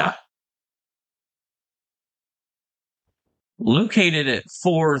 Yeah. Located at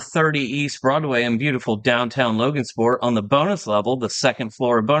 430 East Broadway in beautiful downtown Logansport, on the bonus level, the second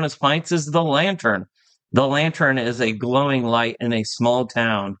floor of Bonus Pints, is the Lantern. The Lantern is a glowing light in a small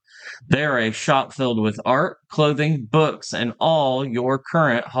town. They are a shop filled with art, clothing, books, and all your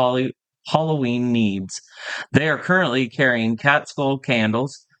current Halloween needs. They are currently carrying cat skull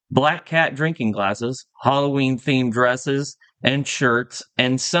candles, black cat drinking glasses, Halloween-themed dresses and shirts,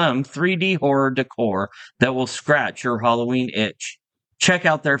 and some 3D horror decor that will scratch your Halloween itch. Check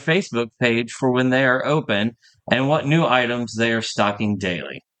out their Facebook page for when they are open and what new items they are stocking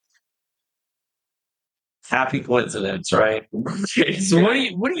daily. Happy coincidence, right? So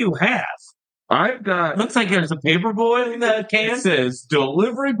what do you have? I've got. Looks like there's a paper boy in the can. It says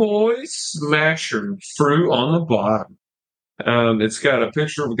 "Delivery Boy Smasher" fruit on the bottom. It's got a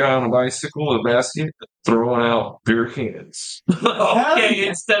picture of a guy on a bicycle in a basket throwing out beer cans. Okay,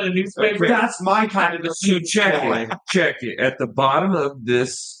 instead of newspaper. That's my kind of So check it. At the bottom of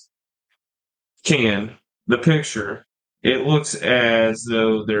this can, the picture, it looks as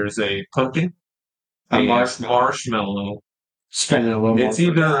though there's a pumpkin, A marshmallow. Spending a little more. It's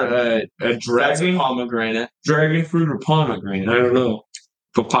either a That's a dragon pomegranate. fruit or pomegranate. I don't know.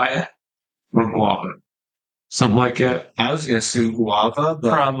 Papaya or guava. Something like that. I was gonna say guava,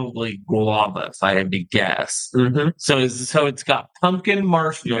 but Probably guava, if I had to guess. Mm-hmm. So it's got pumpkin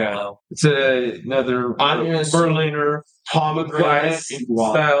marshmallow. It's another I'm gonna say Berliner pomegranate glass and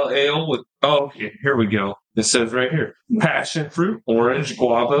guava. style ale with. Oh, okay, here we go. It says right here: passion fruit, orange,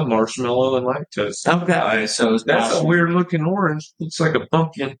 guava, marshmallow, and lactose. Okay. So it's That's a passion. weird looking orange. Looks like a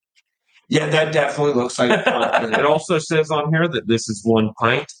pumpkin. Yeah, that definitely looks like a pumpkin. It also says on here that this is 1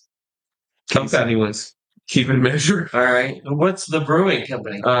 pint. In case anyone's keeping measure. All right. What's the brewing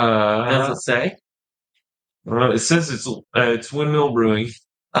company? Does it say? It says it's Windmill Brewing.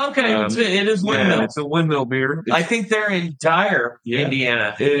 Okay, it is Windmill. Yeah, it's a Windmill beer. I think they're in Dyer, Yeah.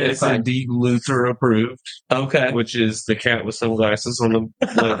 Indiana. It's indeed Luther approved, Okay. which is the cat with sunglasses on them.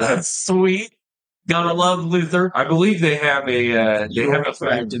 That's sweet. Gotta love Luther. I believe they have a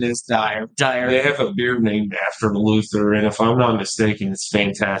It is dire. Dyer. they have a beer named after Luther, and if I'm not mistaken, it's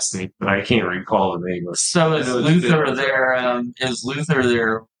fantastic. But I can't recall the name of it. So is I know it's Luther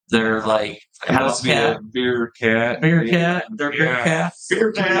good. their like It house must be cat? a beer cat. Beer cat? Their beer Yeah. cat?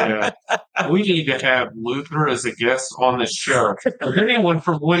 Beer cat. Yeah. We need to have Luther as a guest on the show. If anyone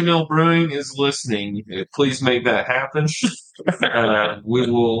from Windmill Brewing is listening, please make that happen. We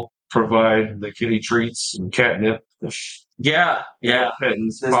will provide the kitty treats and catnip. Yeah.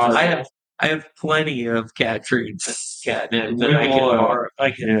 Pittance, I have plenty of cat treats, catnip that I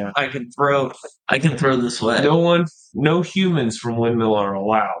can borrow. I can throw this way. No humans from Windmill are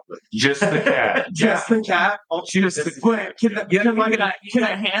allowed, but just the cat. Just the cat. Just the Wait, can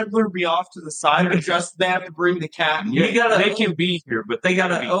a handler be off to the side, or just they have to bring the cat? They can be here, but They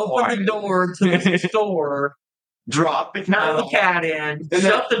gotta open the door to the store, Drop the cat, the cat in,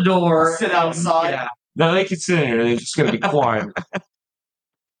 shut the door, sit outside. Yeah. No, they can sit in here. They're just going to be quiet.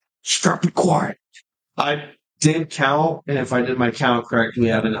 Just be quiet. I did count, and if I did my count correctly, we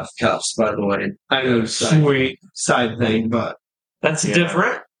have enough cups, by the way. I know Sweet. side thing, but That's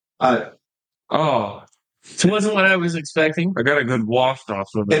different. Oh, It wasn't what I was expecting. I got a good waft off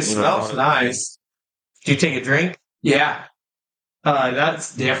of it. it smells nice. Did you take a drink? Yeah.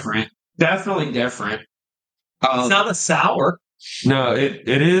 That's different. Definitely different. It's not a sour. No, it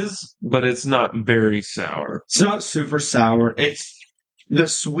is, but it's not very sour. It's not super sour. It's the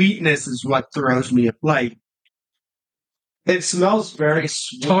sweetness is what throws me. Like, it smells very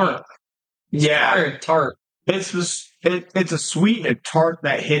sweet. Tart. Yeah, Very tart. it's a sweet and tart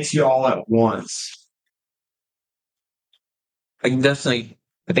that hits you all at once. I think that's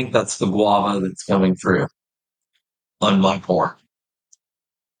the guava that's coming through on my pour.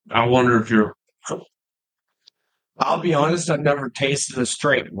 I wonder if you're. I'll be honest, I've never tasted a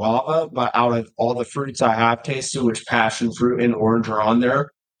straight guava, but out of all the fruits I have tasted, which passion fruit and orange are on there,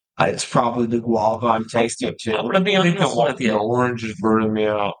 it's probably the guava I'm tasting too. I'm gonna be I think honest with the you. orange is burning me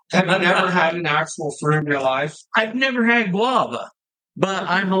out. Have you never had an actual fruit in your life? I've never had guava, but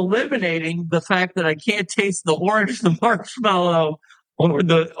I'm eliminating the fact that I can't taste the orange, the marshmallow, or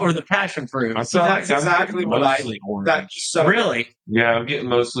the passion fruit. I So feel that's like I'm exactly getting what mostly orange. Really? Yeah, I'm getting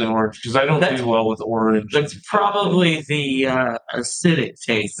mostly orange because I don't do well with orange. That's probably the acidic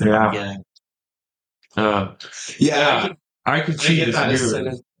taste that I'm getting. I could I see get that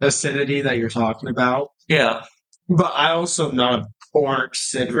this. acidity that you're talking about. Yeah. But I also am not an orange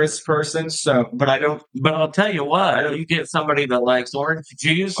citrus person, but I don't. But I'll tell you what, you get somebody that likes orange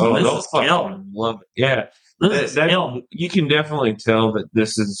juice, Oh, this they'll is kill. fucking love it. Yeah, This is kill. you can definitely tell that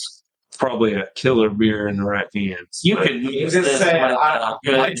this is probably a killer beer in the right hands. You But could use Just this say, with my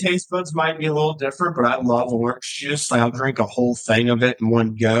good. taste buds might be a little different, but I love orange juice. Like, I'll drink a whole thing of it in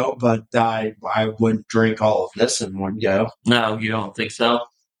one go, but I wouldn't drink all of this in one go. No, you don't think so?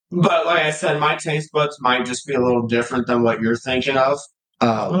 But like I said, my taste buds might just be a little different than what you're thinking of.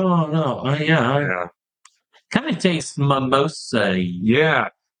 Oh no, yeah, kind of tastes mimosa. yeah,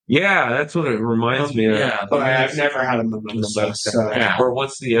 that's what it reminds me of. Yeah, But I've never had a mimosa. So. Yeah. Or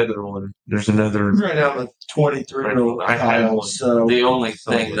what's the other one? There's another. Right now, I'm a 23-year-old I had Kyle, one. so the only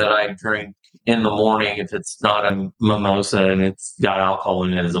thing that I drink in the morning, if it's not a mimosa and it's got alcohol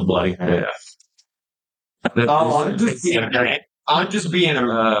in it, is a Bloody Mary. I'm just being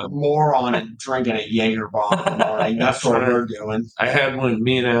a moron and drinking a Jaeger bomb in the morning. That's what we're doing. I had one.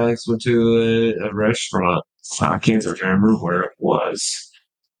 Me and Alex went to a restaurant. I can't remember where it was,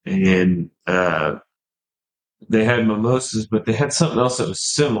 and they had mimosas, but they had something else that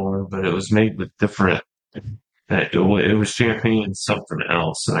was similar, but it was made with different. It was champagne and something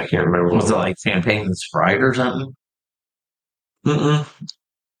else, and I can't remember. Was it like champagne and Sprite or something?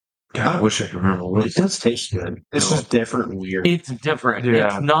 God, I wish I could remember what It does taste good. It's just different and weird. It's different.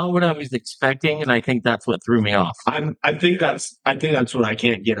 Yeah. It's not what I was expecting, and I think that's what threw me off. I think that's what I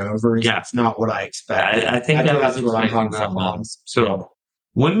can't get over. Is Yeah. It's not what I expect. I think that was that's what I'm expecting hung up something on. else. So,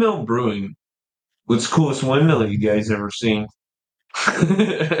 Windmill Brewing. What's the coolest windmill you guys ever seen?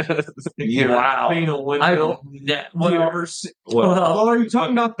 Wow. Seen a windmill? I don't. You ever seen? Well, are you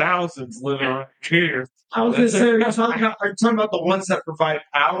talking about? Thousands living right here. I was going to say, are you talking about the ones that provide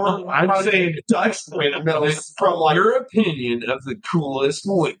power? I'm saying Dutch windmills from like. your opinion of the coolest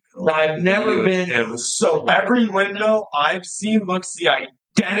windmill. I've never been. So every windmill I've seen looks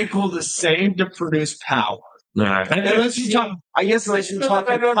identical, the same to produce power. Nah, Unless you talk, I guess unless you talk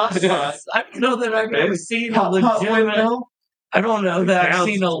I don't know that I've ever seen a legitimate. I don't know that I've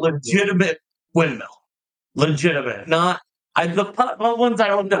seen a legitimate windmill. Legitimate, not the putt ones. I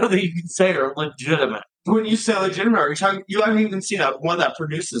don't know that you can say are legitimate. When you say legitimate, are you talking? You haven't even seen one that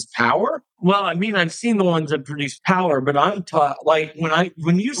produces power. Well, I mean, I've seen the ones that produce power, but I'm taught like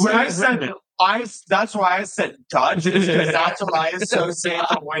when you When I say said that's why I said Dutch, because that's what I associate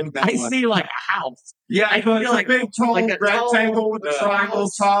the windmill. I with. see like a house. Yeah, I feel like- like a big tall like a rectangle with the triangle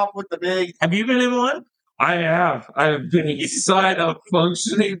house. top with the big. Have you been in one? I have. I've been inside a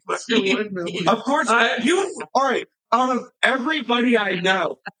functioning fucking windmill. Of course, all right. out of everybody I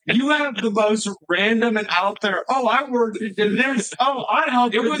know, you have the most random and out there. Oh, I worked at this. Oh, I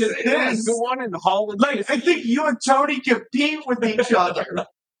helped It with was this. the one in Holland. Like, I think you and Tony compete with each other.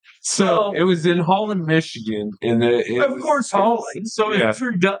 So it was in Holland, Michigan, and Of course, Holland. So Yeah. it's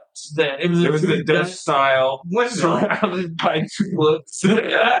true Dutch then. it was the Dutch style, surrounded by tulips.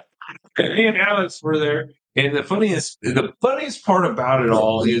 And me and Alex were there. And the funniest part about it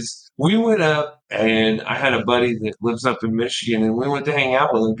all is we went up, and I had a buddy that lives up in Michigan, and we went to hang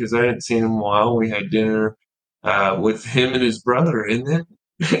out with him because I hadn't seen him in a while. We had dinner with him and his brother, and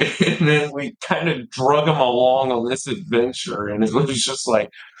then we kind of drug him along on this adventure, and it was just like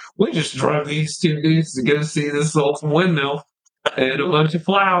we just drug these two dudes to go see this old windmill and a bunch of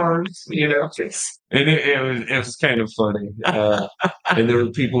flowers, and it was kind of funny. And there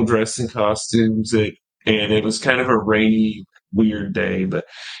were people dressed in costumes, and it was kind of a rainy, weird day. But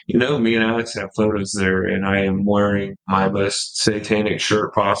me and Alex have photos there, and I am wearing my most satanic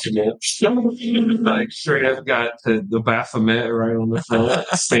shirt possible. Like straight up got the Baphomet right on the front,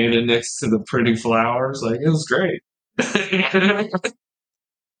 standing next to the pretty flowers. Like it was great.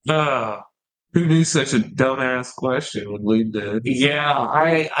 Who knew such a dumbass question would lead to? Yeah,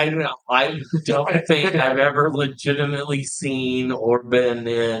 I don't know. I don't think I've ever legitimately seen or been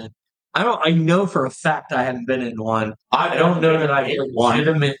in. I know for a fact I haven't been in one. I don't know that I've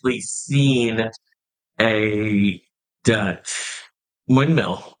legitimately seen a Dutch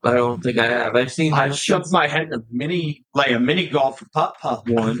windmill. I don't think I have. I've seen. I shook my head at a mini golf putt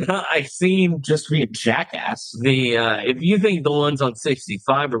one. I've seen Just being a jackass. if you think the ones on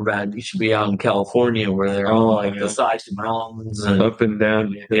 65 are bad, you should be out in California where they're all like the size of mountains and Up and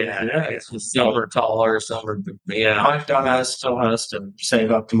down. some are taller, some are My dumbass still has to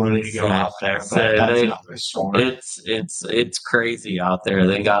save up the money to go out there. But So that's they- another story. it's crazy out there.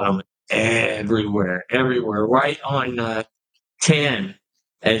 They got them everywhere, right on 10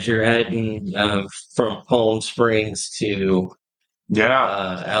 as you're heading from Palm Springs to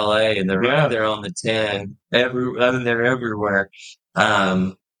Yeah. LA, and they're Yeah. right there on the 10. They're everywhere.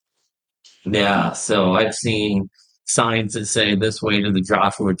 Yeah, so I've seen signs that say this way to the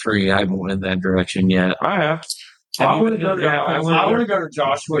Joshua Tree. I haven't went that direction yet. I have. I want to go to. Yeah, I I went want there. to go to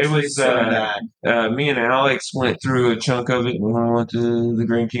Joshua. It Tree was, so bad. Me and Alex went through a chunk of it when we went to the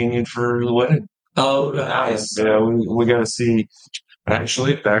Grand Canyon for the wedding. Oh, nice. Yeah, we got to see.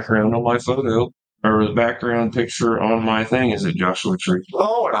 Actually, background on my photo, or the background picture on my thing is at Joshua Tree.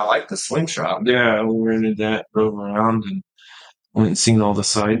 Oh, and I like the slingshot. Yeah, we rented that, drove around, and went and seen all the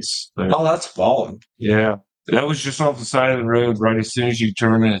sights. But, Oh, that's balling. yeah, that was just off the side of the road. Right as soon as you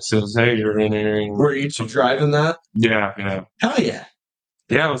turn, and it says, "Hey, you're entering." Were you two driving that? Yeah. Hell yeah,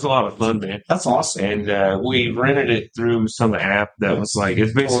 It was a lot of fun, man. that's awesome. And we rented it through some app that was like,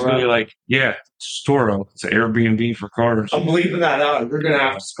 it's basically like, yeah, Toro. It's an Airbnb for cars. I'm leaving that out. You're gonna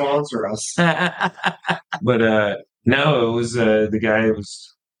have to sponsor us. But no, it was the guy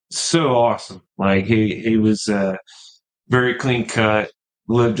was so awesome. Like he was very clean cut,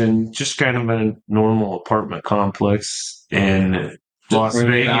 lived in just kind of a normal apartment complex in Las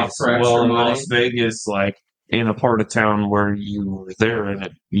bring it out Vegas. for extra Well, in money. Las Vegas, like in a part of town where you were there and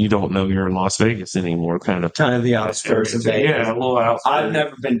you don't know you're in Las Vegas anymore, kind of. Kind of the outskirts of Vegas. Yeah, a little outskirts. I've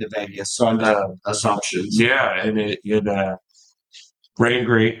never been to Vegas, so I'm just assumptions. Yeah, and it ran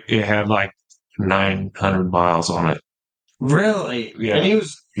great. It had like 900 miles on it. Really? Yeah. And he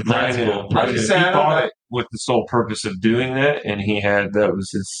was. I know. I just He said, I don't bought know. it with the sole purpose of doing that, and that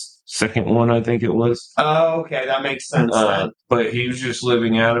was his second one, I think it was. Oh, okay, that makes sense. Then. But he was just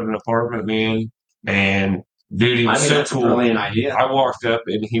living out of an apartment, man, and dude, he I was think so that's a cool. brilliant idea. I walked up,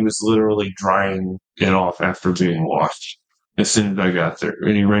 and he was literally drying it off after being washed as soon as I got there,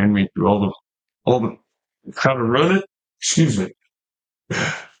 and he ran me through all the how to run it. Excuse me.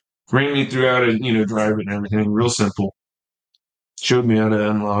 Ran me through how to, drive it and everything. Real simple. Showed me how to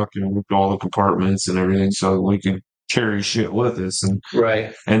unlock and all the compartments and everything so we could carry shit with us. And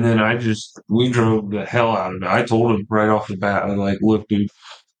Right. then we drove the hell out of it. I told him right off the bat, I was like, look, dude,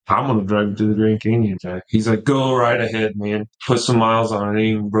 I'm going to drive you to the Grand Canyon. Jack. He's like, go right ahead, man. Put some miles on it. It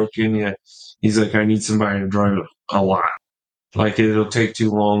ain't even broke in yet. He's like, I need somebody to drive it a lot. Like, it'll take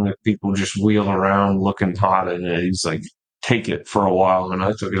too long if people just wheel around looking hot in it. He's like, take it for a while. And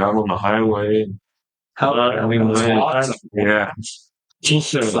I took it out on the highway. And we That's went. awesome. Yeah.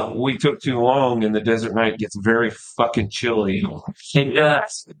 So we took too long, and the desert night gets very fucking chilly. It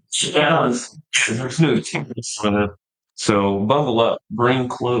does. There's no tickets for them. So bundle up, bring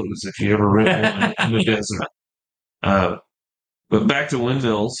clothes if you ever rent one in the desert. But back to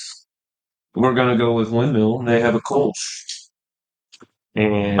windmills. We're going to go with windmill. They have a Kolsch.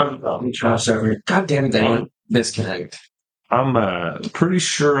 And God damn it, Dan. disconnect. I'm pretty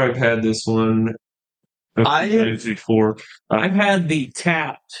sure I've had this one a few times before. I've had the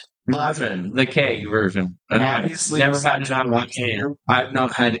tapped version, the K version. Obviously, never never had had it John on my Watts can. beer. I've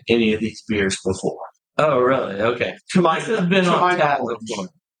not had any of these beers before. Oh, really? Okay. To my, This has been to my on tap knowledge. before.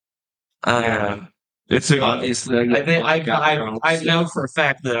 Yeah. It's a Obviously, I think I know know for a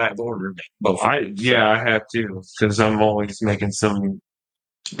fact that I've ordered it before. I have to because I'm always making some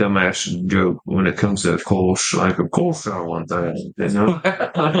dumbass joke when it comes to Kolsch. Like, of course I want that. You know?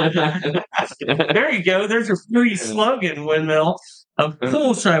 There you go. There's your free slogan, Windmill. Of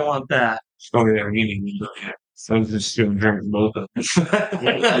course I want that. Oh yeah, you need it. So I'm just gonna drink both of them.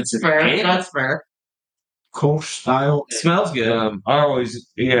 That's fair. That's fair. Kolsch style. It smells good. I always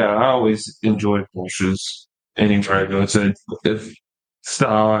enjoy Kolsch's anywhere I go. It's a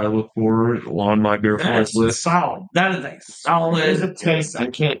style I look for on my beer points list. Solid. That is a There's a solid. taste I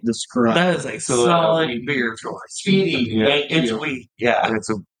can't describe. That is a solid beer choice. Speedy. Yeah. It's wheat. Yeah.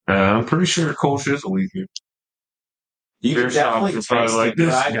 I'm pretty sure Kolsch is a weak beer. You Beer can definitely shops are probably taste like the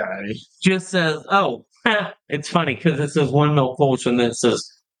this dry. guy. Just says, oh, it's funny because it says Windmill Kolsch and then it says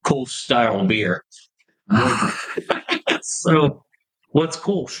Kolsch style beer. So, what's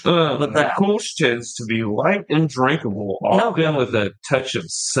Kolsch? But that- Kolsch tends to be light and drinkable, often with a touch of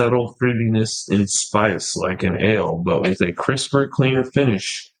subtle fruitiness and spice like an ale, but with a crisper, cleaner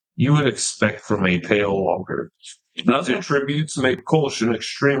finish you would expect from a pale lager. These attributes make Kolsch an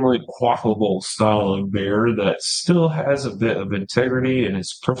extremely quaffable style of beer that still has a bit of integrity and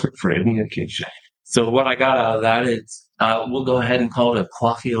is perfect for any occasion. So what I got out of that is we'll go ahead and call it a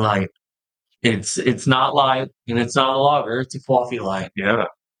coffee light. It's not light and it's not a lager. It's a coffee light. Yeah,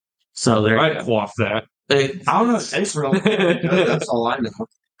 So there. I'd quaff that. I don't know. It tastes really good. That's all I know.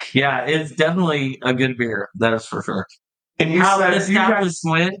 Yeah, it's definitely a good beer. That is for sure. And you How said this you guy guys was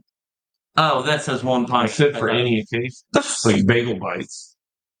win? Oh, that says one I pint. said for any occasion. It's like bagel bites.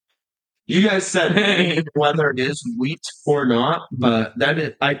 You guys said whether it is wheat or not, but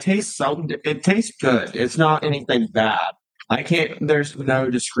I taste something. It tastes good. It's not anything bad. I can't. There's no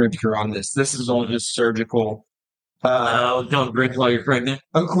descriptor on this. This is all just surgical. Don't drink while you're pregnant.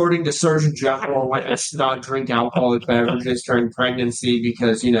 According to Surgeon General, let's not drink alcoholic beverages during pregnancy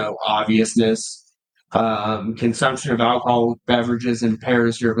because obviousness. Consumption of alcoholic beverages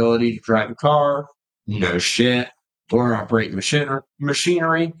impairs your ability to drive a car. No shit. Or operate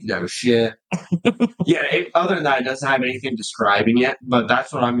machinery. No shit. Other than that, it doesn't have anything describing it, but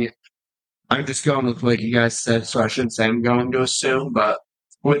that's what I'm just going with what you guys said, so I shouldn't say I'm going to assume, but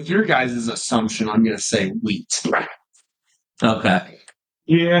with your guys' assumption, I'm going to say wheat. Okay.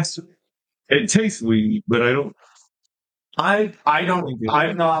 Yes, it tastes weedy, but I don't.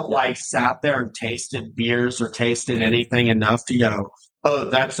 I've not like sat there and tasted beers or tasted anything enough to go, oh,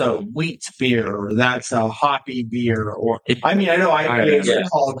 that's a wheat beer or that's a hoppy beer. Or I know IPAs are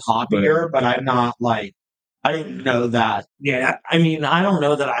called hoppy beer, but I'm not like I didn't know that. Yeah, I don't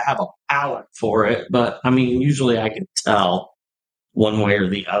know that I have a palate for it, but usually I can tell one way or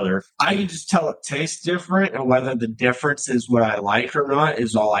the other. I can just tell it tastes different, and whether the difference is what I like or not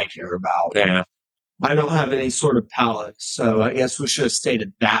is all I care about. Yeah. I don't have any sort of palate, so I guess we should have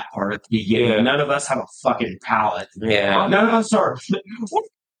stated that part at the beginning. Yeah. None of us have a fucking palate. Yeah. None of us are.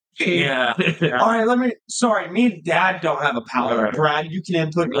 Yeah. All right, sorry, me and Dad don't have a palate. All right. Brad, you can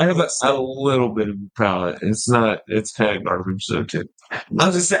input. I have a little bit of a palate. It's kind of garbage though too. I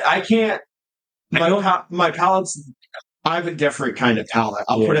was just saying, I can't. My palate's. I have a different kind of palate.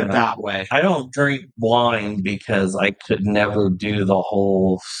 I'll put it that way. I don't drink wine because I could never do the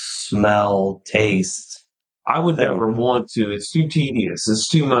whole smell, taste. I would never want to. It's too tedious. It's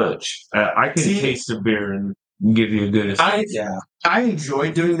too much. I can taste a beer and give you a good. I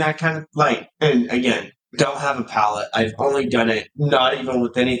enjoy doing that kind of and again, don't have a palate. I've only done it not even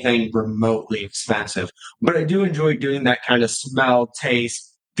with anything remotely expensive, but I do enjoy doing that kind of smell,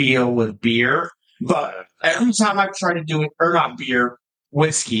 taste, feel with beer. But every time I've tried to do it, or not beer,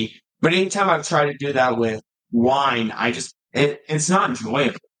 whiskey, but anytime I've tried to do that with wine, it's not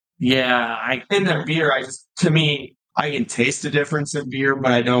enjoyable. Yeah, In the beer, to me, I can taste the difference in beer,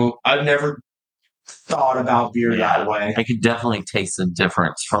 but I've never thought about beer that way. I could definitely taste the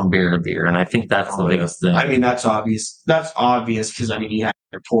difference from beer to beer, and I think that's the biggest thing. That's obvious. That's obvious because you have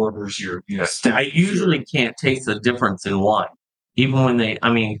your porters, your I usually can't taste the difference in wine, even when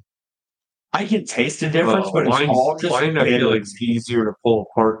I can taste the difference, but it's all just wine. I feel like it's easier to pull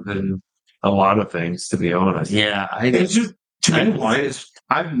apart than a lot of things, to be honest. Yeah, it's just to me, wine is.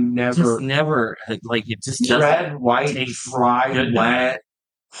 I've never it just red, white, dry, wet.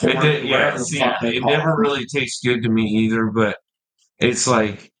 It never really tastes good to me either. But it's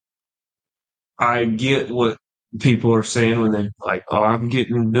like I get what people are saying when they like, oh, I'm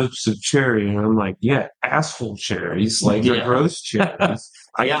getting nips of cherry, and I'm like, yeah, asshole cherries, like they're Yeah. gross cherries.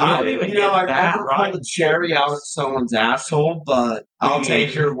 I get don't it. even I know. get I've that, never right? put a cherry out of someone's asshole, but I'll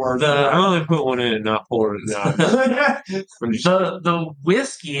take your word I for only put one in and not pour it. No, it. I'm just- The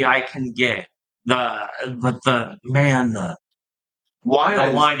whiskey I can get. The Wine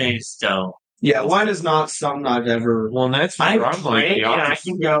is, wine is though. yeah, wine is not something I've ever. well, and that's I where I'm like drink the and I opposite.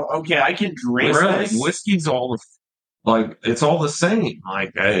 can go, okay, I can drink this. Whiskey's all like it's all the same.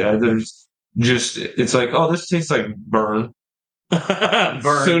 Like there's just it's like, oh, this tastes like burn. Burn,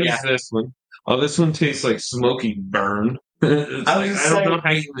 So yeah. does this one. Oh, this one tastes like smoky burn. It's I was like, just I don't saying- know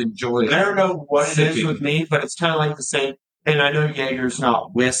how you enjoy it. I don't know what it is Sipping. with me, but it's kind of like the same. And I know Jaeger's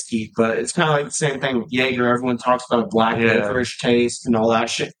not whiskey, but it's kind of like the same thing with Jaeger. Everyone talks about black Yeah. licorice taste and all that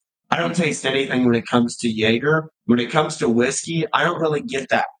shit. I don't taste anything when it comes to Jaeger. When it comes to whiskey, I don't really get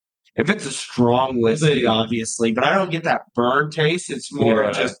that. If it's a strong whiskey, obviously, but I don't get that burn taste. It's more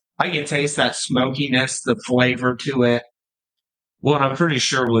Yeah. just I can taste that smokiness, the flavor to it. Well, and I'm pretty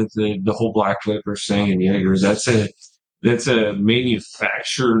sure with the whole black licorice thing in Jaegers, that's a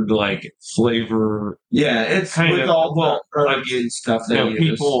manufactured like flavor. Yeah, it's Kind with of- all well, the herbs and stuff You they know, use.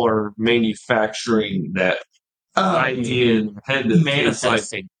 people are manufacturing that idea in their head that tastes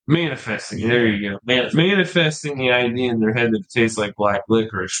like manifesting. There you go. Manifesting the idea in their head that it tastes like black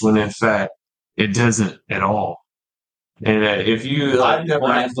licorice, when in fact it doesn't at all. And if you I've never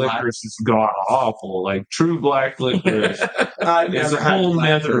black had black- licorice is god awful. Like true black licorice I've is never a had whole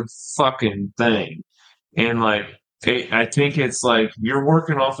black nother fucking thing. And like, I think it's like you're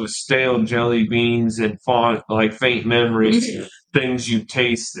working off of stale jelly beans and like faint memories, things you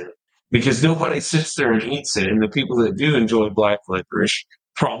tasted. Because nobody sits there and eats it. And the people that do enjoy black licorice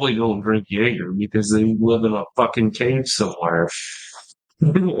probably don't drink Jaeger because they live in a fucking cave somewhere.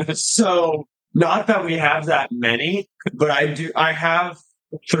 So, not that we have that many, but I have,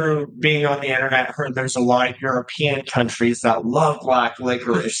 through being on the internet, heard there's a lot of European countries that love black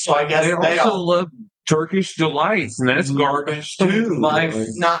licorice. So I guess They they also all love Turkish delights, and that's garbage too. My- Like,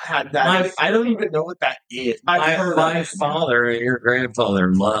 not had that. I don't even know what that is. I've heard My of it. father and your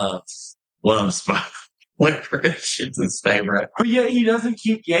grandfather loves licorice. It's his favorite. But yet he doesn't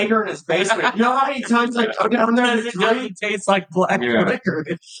keep Jaeger in his basement. You know how many times I go down there to It drink? doesn't taste like black Yeah.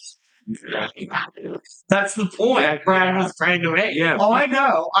 licorice. That's the point Brad was trying to make. yeah, Oh, I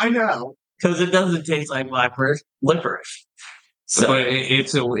know. Because it doesn't taste like black licorice. So, but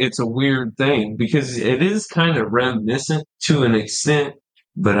it's a weird thing because it is kind of reminiscent to an extent,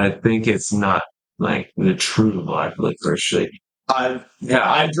 but I think it's not like the true black licorice. I've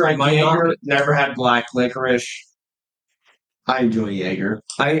drank my Jaeger, daughter- never had black licorice. I enjoy Jaeger.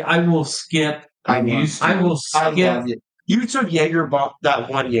 I will skip. I used to. I will I skip. love it. You took Jaeger, that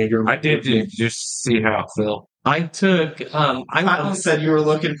one Jaeger. I did to just see how it felt. I took. I said you were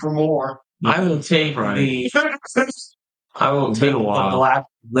looking for more. I will take Right. I will It's take been a the while. black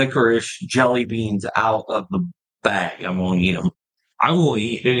licorice jelly beans out of the bag. I won't eat them. I won't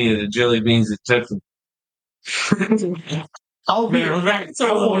eat any of the jelly beans that took them. I'll be That's I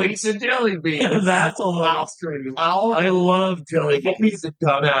a won't little. eat the jelly beans. That's a little. I love jelly beans. He's a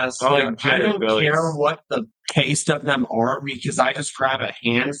dumbass. I like I jelly don't bellies. care what the taste of them are because I just grab a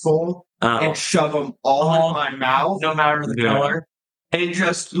handful and shove them all in my mouth No matter the Yeah. color. and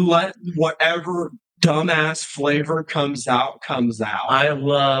just let whatever dumbass flavor comes out. I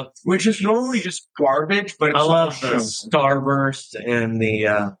love. Which is normally just garbage, but it's I love the all Starburst and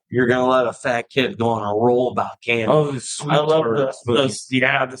the. You're gonna let a fat kid go on a roll about candy. Oh, the sweet I love tarts,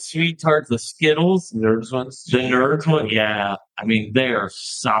 the sweet tarts, the Skittles, nerds ones. the Nerds one. Yeah, I mean they are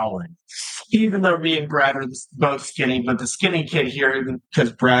solid. even though me and Brad are both skinny, but the skinny kid here,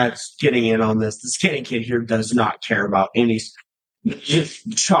 because Brad's getting in on this, the skinny kid here does not care about any just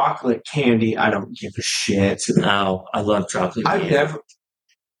chocolate candy. I don't give a shit. No, I love chocolate. I candy. never.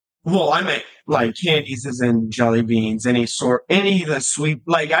 Well, I mean, like candies as in jelly beans, any of the sweet.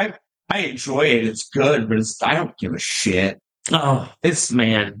 Like I enjoy it. It's good, but I don't give a shit. Oh, it's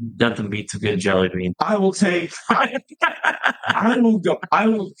man, nothing beats a good jelly bean. I will take. I will go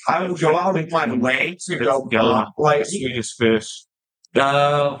out of my way to go block, like Sweetest fish.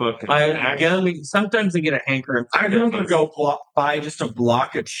 Fucking sometimes I get a hankering. I'm gonna go buy just a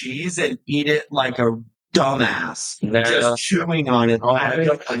block of cheese and eat it like a dumbass, just chewing on it. I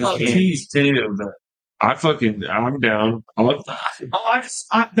love cheese too, but I'm down. That's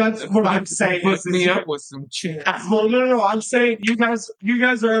what I'm saying. Put me up with some cheese. Well, no. I'm saying you guys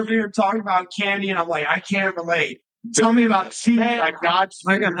are over here talking about candy, and I'm like, I can't relate. Tell me about cheese. I got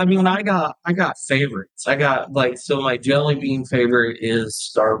I got favorites. I got so my jelly bean favorite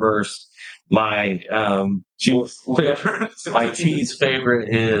is Starburst. my my cheese favorite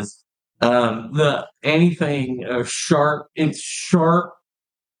is the anything sharp. It's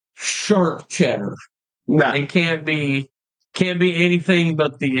sharp cheddar. Nah. It can't be anything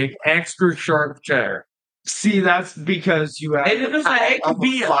but the extra sharp cheddar. See, that's because you have And it doesn't- it I'm could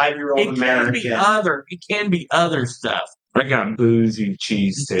be a a- 5-year-old It can be American. other. It can be other stuff. I got boozy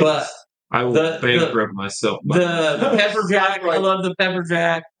cheese taste. But I will the- bankrupt myself. by the pepper jack, I love the pepper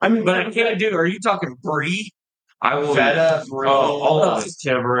jack. I mean, But I can't do. Are you talking brie? I will. feta, brie, All of it,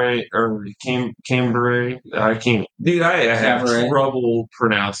 Cabaret or Cambrai. I can't, dude. I have Cabaret. trouble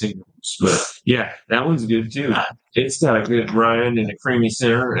pronouncing those, but yeah, that one's good too. It's got a good rind and a creamy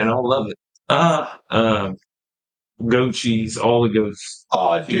center, and I love it. Goat cheese, all the goats.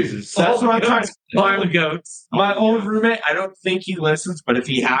 Oh, dude, Jesus. that's what I'm trying to. All the goats. My old roommate, I don't think he listens, but if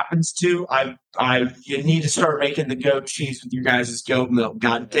he happens to, you need to start making the goat cheese with your guys' goat milk.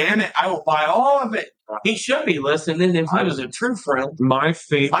 God damn it, I will buy all of it. He should be listening if he was a true friend. My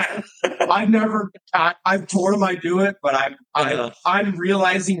favorite. I've told him I do it, but I'm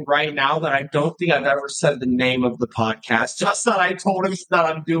realizing right now that I don't think I've ever said the name of the podcast. Just that I told him that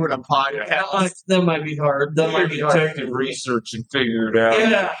I'm doing a podcast. That might be hard. That might be hard. Detective research and figure it out.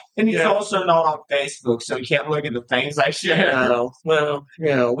 Yeah, and he's Yeah. also not on Facebook, so he can't look at the things I share. Well,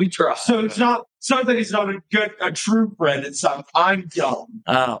 we try. So it's not that he's not a true friend. It's I'm dumb.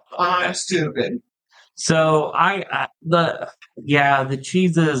 I'm stupid. So the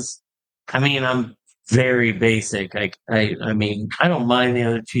cheeses. I mean, I'm very basic. I mean, I don't mind the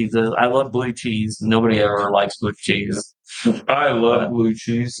other cheeses. I love blue cheese. Nobody ever likes blue cheese. I love blue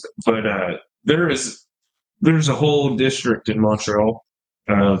cheese, but there's a whole district in Montreal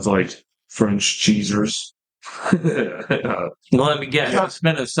of like French cheesers. Let me guess.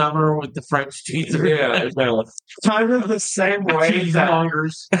 Spend a summer with the French cheeser. Yeah, Kind of the same way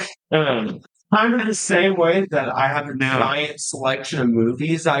kind of the same way that I have a giant selection of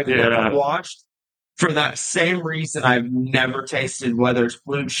movies I've never watched. For that same reason, I've never tasted whether it's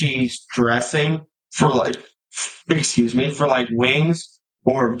blue cheese dressing for like wings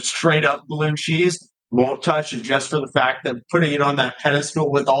or straight up blue cheese. Won't touch it just for the fact that putting it on that pedestal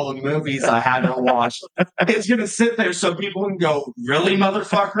with all the movies I haven't watched. It's going to sit there so people can go, really,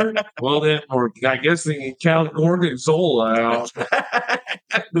 motherfucker? well then, or I guess they can count Gorgonzola out.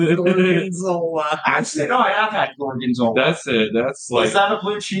 Gorgonzola. Actually, no, I have had Gorgonzola. That's it. That's like Is that a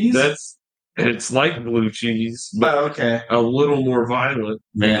blue cheese? it's like blue cheese, but Oh, okay. a little more violent.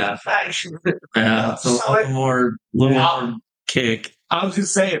 Yeah. Yeah. It's a little more kick. I was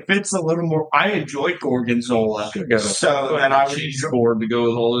just saying, if it's a little more, I enjoy Gorgonzola. Got a So then I would cheese enjoy. board to go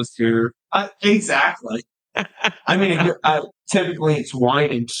with all this here. Exactly. I mean, typically it's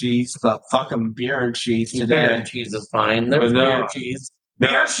wine and cheese, but fucking beer and cheese Beer today. and cheese is fine. There's But no. beer cheese.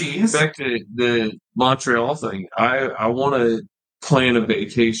 Beer cheese. Back to the Montreal thing. I want to plan a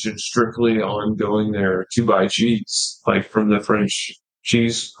vacation strictly on going there to buy cheese, like from the French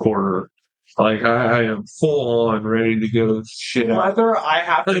cheese quarter. Like I am full on ready to go shit out. Whether I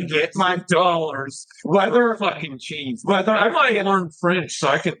have to get my $dollars, whether fucking cheese. whether I I might learn French so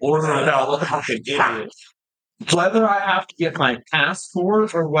I can order it out like a fucking idiot. whether I have to get my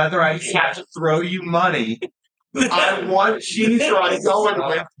passport or whether I just have to throw you money. I want cheese or I'm going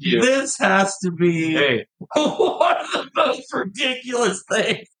with you. This has to be Hey, one of the most ridiculous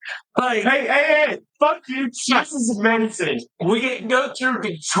things. Like, Hey, fuck you, cheese is amazing. we can go through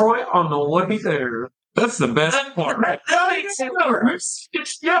Detroit on the way there. That's the best part.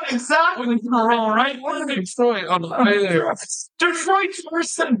 Yeah, exactly. We can roll right through Detroit on the way there. Detroit's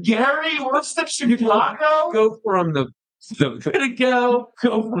worse than Gary, worse than Chicago. Go from the gonna go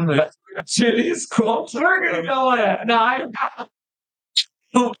from the shittiest culture. We're gonna go on a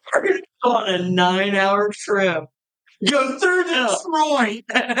 9-hour trip. Go through Detroit.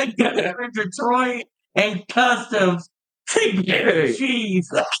 Go through Detroit and customs to get cheese.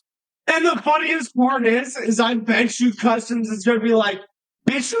 And the funniest part is I bet you Customs is going to be like,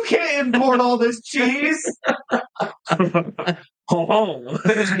 bitch, you can't import all this cheese. Oh,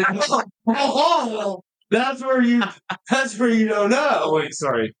 that's where you don't know. Oh, wait,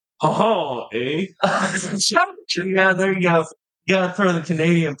 sorry. Oh, eh? Yeah, there you go. You gotta throw the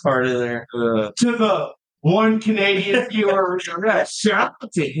Canadian part in there. To the one Canadian viewer, Shout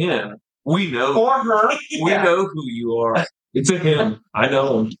out to him. We know. or her. We know who you are. It's a him. I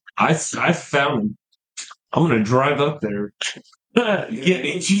know him. I found him. I'm gonna drive up there.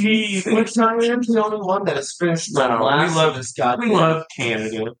 Getting cheese. Which I am the only one that has finished my No, last we love this goddamn. We love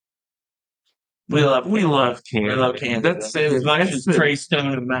Canada. We love Canada. We love Canada. That's it. As much as Trey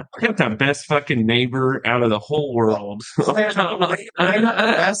Stone and Matt. I got the best fucking neighbor out of the whole world. I got the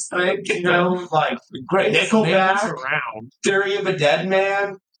best thing, like Great Nickelback, around. Theory of a Dead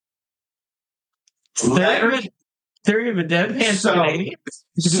Man. Theory of a Dead Man.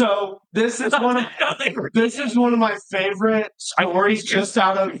 So this is one of my favorite stories. Just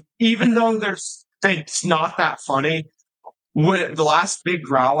out of, even though it's not that funny. When the last big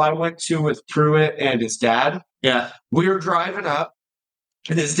growl I went to with Pruitt and his dad, we were driving up,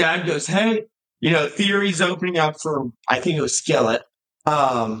 and his dad goes, "Hey, Theory's opening up for, I think it was Skillet.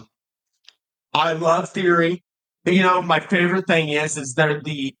 I love Theory. My favorite thing is they're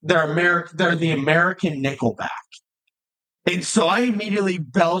the American Nickelback." And so I immediately,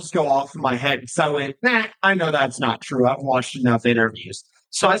 bells go off in my head. So I went, I know that's not true. I've watched enough interviews.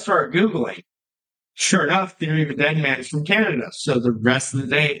 So I started Googling. Sure enough, Theory of a Dead Man is from Canada. So the rest of the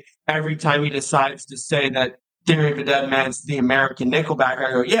day, every time he decides to say that Theory of a Dead Man is the American Nickelback,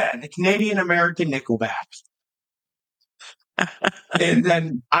 I go, yeah, the Canadian American Nickelback. And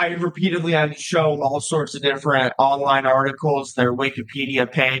then I repeatedly had to show him all sorts of different online articles, their Wikipedia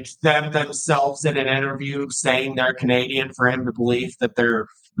page, them themselves in an interview saying they're Canadian for him to believe that they're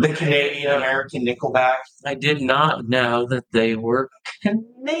the Canadian American Nickelback. I did not know that they were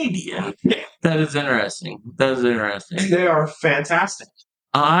Canadian. That is interesting. They are fantastic.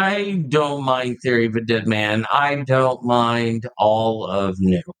 I don't mind Theory of a Dead Man. I don't mind all of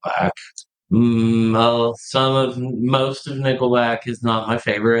Nickelback. Most of Nickelback is not my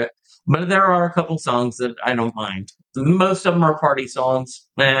favorite, but there are a couple songs that I don't mind. Most of them are party songs.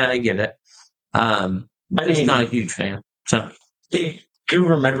 I get it. I'm just not a huge fan. So, you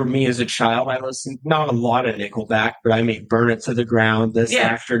remember me as a child? I listened not a lot of Nickelback, but I made "Burn It to the Ground" this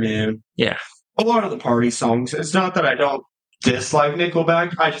afternoon. Yeah, a lot of the party songs. It's not that I don't dislike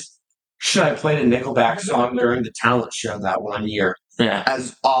Nickelback. I played a Nickelback song during the talent show that one year. Yeah,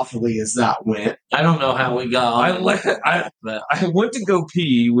 as awfully as that went. I don't know how we got on. I went to go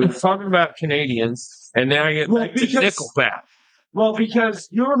pee. We were talking about Canadians, and now I get back to Nickelback. Well, because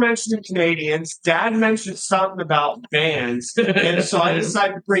you were mentioning Canadians, Dad mentioned something about bands, and so I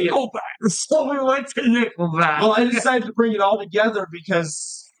decided to bring it all back. So we went to Nickelback. Well, I decided to bring it all together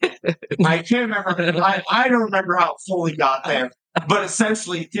because I can't remember. I don't remember how it fully got there. But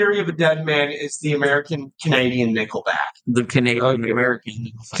essentially, Theory of a Dead Man is the American-Canadian Nickelback. The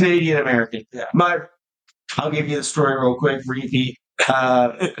Canadian-American. Canadian-American. Yeah. I'll give you the story real quick, repeat.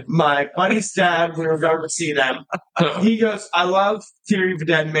 My buddy's dad, we were going to see them. He goes, "I love Theory of a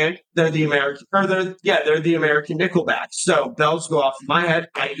Dead Man. They're the American Nickelback." So bells go off in my head.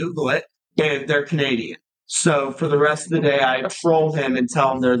 I Google it, and they're Canadian. So for the rest of the day, I troll him and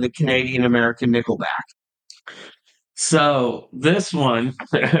tell him they're the Canadian-American Nickelback. So this one,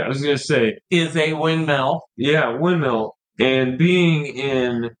 I was going to say, is a windmill. Yeah, windmill. And being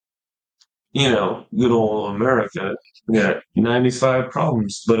in, good old America, we got 95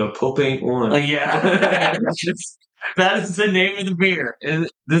 problems, but a Pope ain't one. Yeah. That is the name of the beer.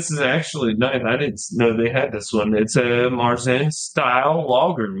 This is actually nice. I didn't know they had this one. It's a Marzen style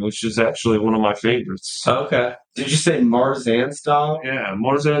lager, which is actually one of my favorites. Okay. Did you say Marzen style? Yeah,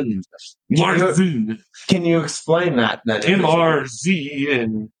 Marzen. Can you explain that then?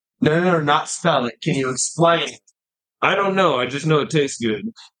 MRZ. No, not spell it. Can you explain? I don't know. I just know it tastes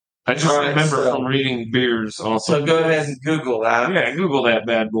good. I just remember from reading beers also. So go ahead and Google that. Yeah, Google that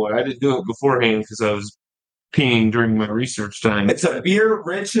bad boy. I didn't do it beforehand because I was peeing during my research time. It's a beer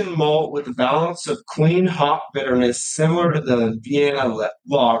rich in malt with a balance of clean hop bitterness similar to the Vienna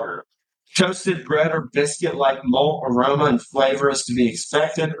lager. Toasted bread or biscuit-like malt aroma and flavor is to be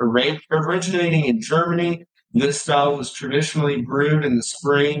expected. Originating in Germany, this style was traditionally brewed in the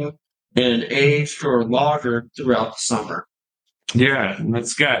spring and aged or lagered throughout the summer. Yeah, and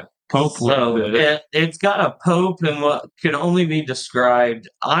it's got Pope. So it's got a Pope and what could only be described.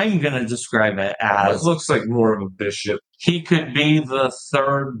 I'm going to describe it as. It looks like more of a bishop. He could be the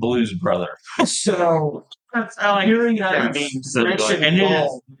third Blues Brother. So that's how I hearing that means. And it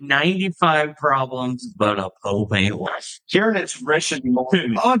is 95 problems, but a Pope ain't one. Hearing it's rich and malt.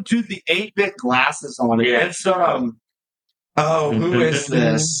 Oh, dude, the 8-bit glasses on it. Yeah. It's who is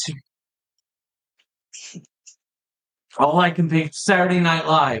this? All I can think Saturday Night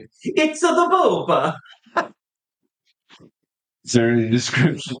Live. It's the Boba. Is there any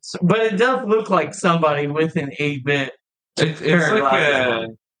descriptions? But it does look like somebody with an 8-bit. It's like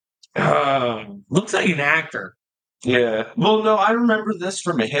looks like an actor. Yeah. Well, no, I remember this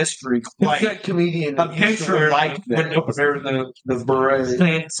from a history. Like, that comedian? a picture like that. They're the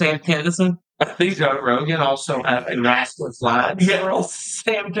beret. Sam Kinison. I think Joe Rogan also had a rascal flags. Yeah,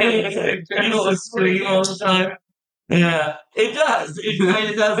 Sam Kinison. People scream all the time. Yeah, it does. It kind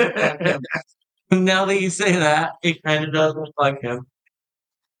of does look like him. Now that you say that, it kind of does look like him.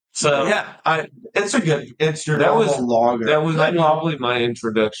 So Yeah, it's a good. It's your That was- normal logger. That was probably my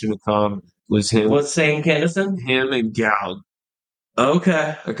introduction to comedy. Was him, what's Sam Kinison? him and Gallagher.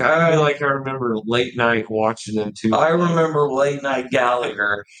 Okay. Like I feel like I remember late night watching them too. I remember Late Night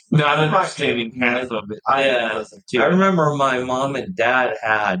Gallagher. not understanding half of it. Yeah. I remember my mom and dad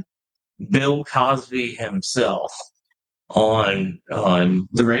had Bill Cosby himself on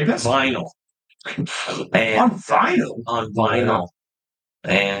the Ravens vinyl. on And vinyl. on vinyl.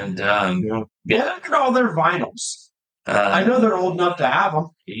 And Yeah, look at all their vinyls. I know they're old enough to have them.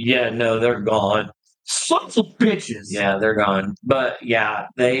 yeah, no, they're gone. Sons of bitches. Yeah, they're gone. But yeah,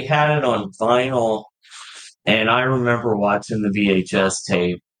 they had it on vinyl, and I remember watching the VHS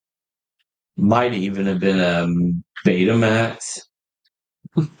tape. Might even have been a Betamax.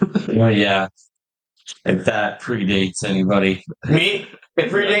 Well, yeah, if that predates anybody. Me? It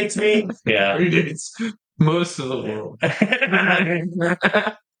predates me. Yeah. It's most of the world.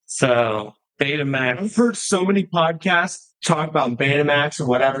 So I've Betamax. heard so many podcasts talk about Betamax or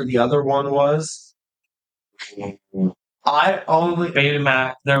whatever the other one was. I only.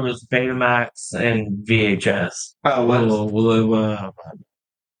 Betamax. There was Betamax and VHS. Oh, Well,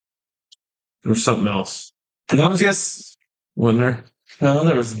 there's something else. I was just. Wasn't there? No,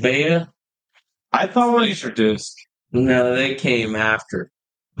 there was Beta. I thought. Laserdisc. No, they came after.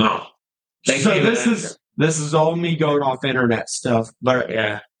 No. They So came this after. this is all me going off internet stuff, but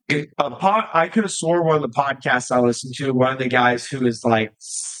Yeah. I could have swore one of the podcasts I listened to, one of the guys who is like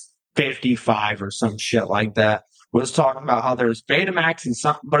 55 or some shit like that, was talking about how there's Betamax and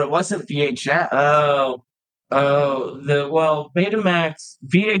something, but it wasn't VHS. Betamax,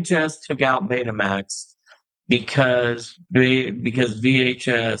 VHS took out Betamax because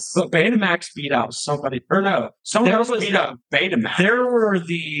VHS. But Betamax beat out somebody, or no, someone There else was- beat out Betamax. There were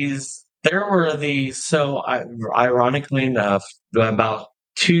these. So ironically enough, about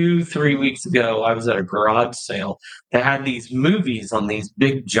 2-3 weeks ago, I was at a garage sale. They had these movies on these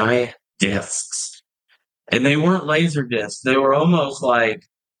big giant discs, and they weren't laser discs. They were almost like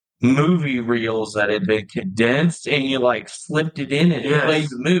movie reels that had been condensed, and you like flipped it in and it Yes. played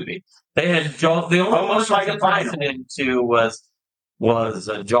the movie. They had Jaws. The only Almost one like I a could listen into was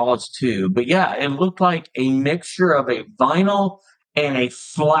Jaws 2. But yeah, it looked like a mixture of a vinyl and a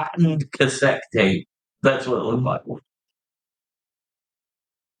flattened cassette tape. That's what it looked like.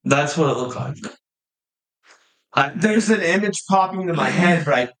 That's what it looked like. There's an image popping into my head,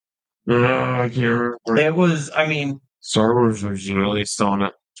 but I I can't remember. It was, I mean, Star Wars was released on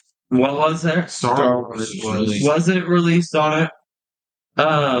it. what was there? Star Wars was released. Was it released on it?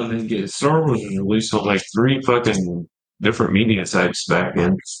 Star Wars was released on like 3 fucking different media sites back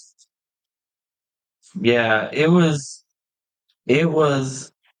then. Yeah, it was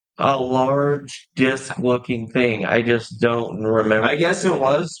a large disc looking thing. I just don't remember. I guess it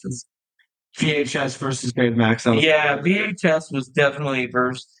was VHS versus Betamax. That was- Yeah, VHS was definitely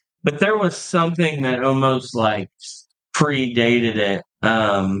first, but there was something that almost like predated it.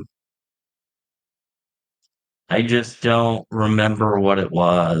 I just don't remember what it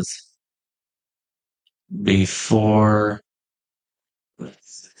was before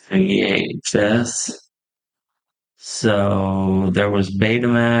VHS. So there was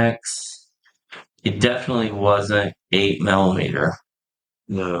Betamax. It definitely wasn't 8mm.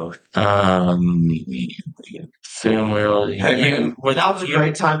 No. Film reel. That was a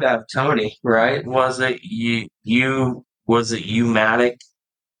great time to have Tony, right? Was it was it U-Matic?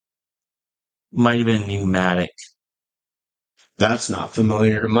 Might have been U-Matic. That's not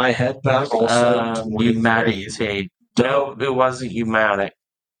familiar to my head, but I'm also U-Matic tape. No, it wasn't U-Matic.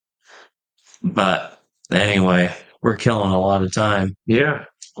 But anyway, we're killing a lot of time. Yeah.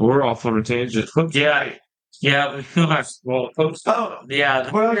 We're off on a tangent. Yeah, we finished. Well, Oh, yeah,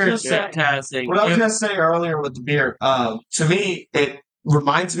 the What I was beer gonna is say- fantastic. what I was going to say earlier with the beer, to me, it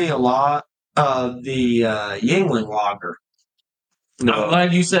reminds me a lot of the Yingling lager. I'm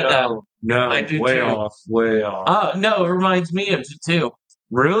glad you said that. No, I do way too. off. Way off. No, it reminds me of it too.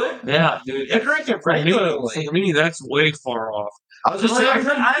 Really? Yeah, dude. I drink it For me, regularly. for me, that's way far off. I was just saying, I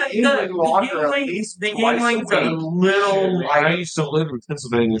drink Yingling lager at least the twice a Yingling's a week. little I like used to live in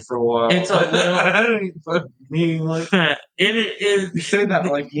Pennsylvania for a while. It's a little- Yingling. it is. You say that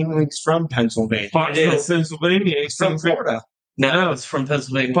like Yingling's from Pennsylvania. Pottsville, is. Pennsylvania. It's from Florida. No, it's from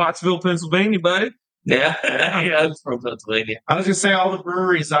Pennsylvania. Pottsville, Pennsylvania, buddy. Yeah, yeah, it's from Pennsylvania. I was gonna say all the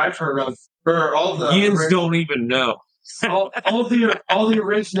breweries I've heard of, or all the Yins don't even know. all the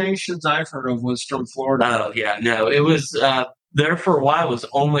originations I've heard of was from Florida. Oh yeah, no, it was there for a while. It was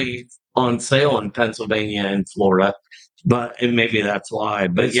only on sale in Pennsylvania and Florida, and maybe that's why.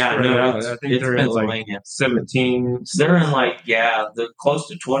 But It's yeah, spread no, out. it's, I think it's they're at, like, Pennsylvania. 17. They're in they're close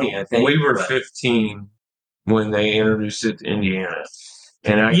to 20, I think. We were but- 15 when they introduced it to Indiana.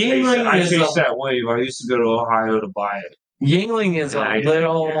 And I Yingling is chased a- that wave. I used to go to Ohio to buy it. Yingling is Yeah, a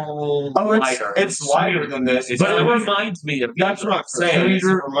little Oh, lighter. it's lighter than this. But it reminds me of That's what I'm saying. It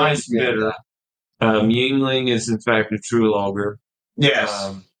reminds me of that. Yingling is, in fact, a true lager.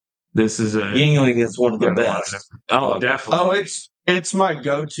 Yes. This is a Yingling is one of the got a lot of best. different- Oh, definitely. It's my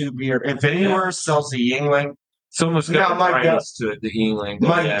go-to beer. If anywhere sells a Yingling, It's almost Now, got my the brightness to it, the Yingling.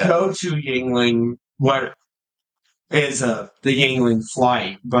 my Yeah. go-to Yingling what is the Yingling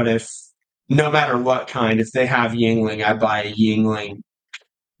Flight. But if no matter what kind, if they have Yingling, I buy a Yingling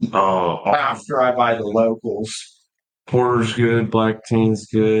Oh, after I buy the locals. Porter's good. Black Tea's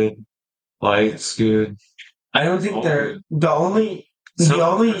good. Light's good. I don't think they're the only So-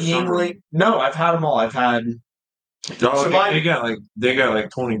 Yingling. No, I've had them all. I've had. Oh, So they got like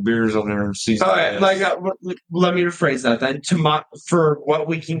 20 beers on their season. All right, let me rephrase that then. For what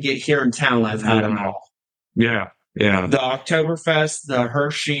we can get here in town, I've had them all. Yeah. The Oktoberfest, the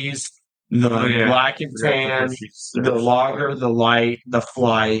Hershey's, the Black and Tan, the Lager, the Light, the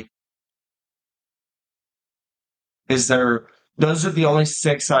Flight. Those are the only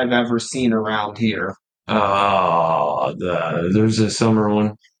 6 I've ever seen around here. There's a summer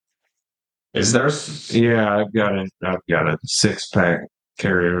one. Is there? Yeah, I've got a 6-pack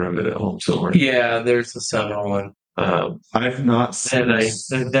carrier of it at home somewhere. yeah, there's the summer one. I've not seen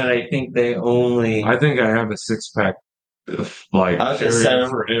That I think they only. I think I have a 6-pack like I was gonna carrier say-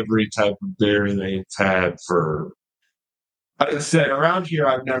 for every type of beer they've had for. I said around here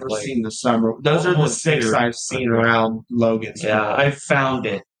I've never Like, seen the summer. Those are the almost 6 here. I've seen around Logan's. Yeah, I found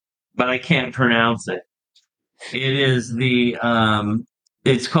it, but I can't pronounce it. It is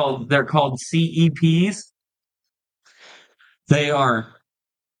they're called CEPs. They are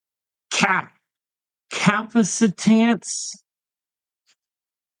capacitance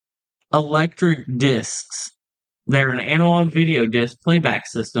electric discs. They're an analog video disc playback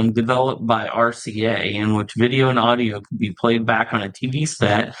system developed by RCA in which video and audio can be played back on a TV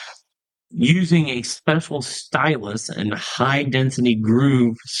set using a special stylus and high density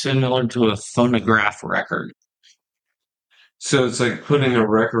groove similar to a phonograph record. So it's like putting a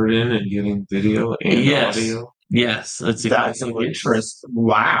record in and getting video and Yes. audio. Yes, that's That's exactly what it is. interesting.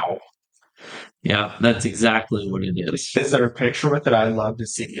 Wow. Yeah, that's exactly what it is. Is there a picture with it? I'd love to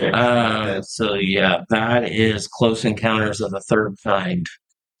see it. So yeah, that is Close Encounters of the Third Kind.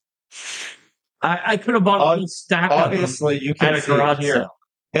 I could have bought a whole stack of them Obviously, you at can a see it garage here. sale.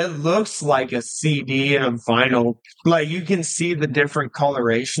 It looks like a CD and a vinyl. Like you can see the different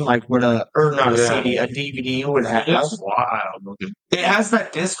coloration, like what not a Yeah. CD, a DVD would have. It's wild looking. It has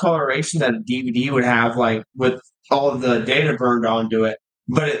that discoloration that a DVD would have, like with all of the data burned onto it.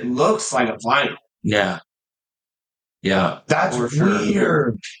 But it looks like a vinyl. Yeah. Yeah. That's For sure.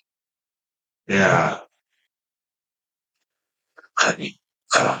 weird. Yeah.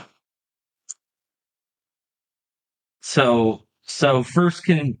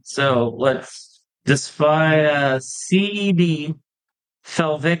 So let's despite CED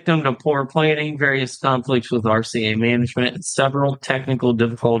fell victim to poor planning, various conflicts with RCA management, and several technical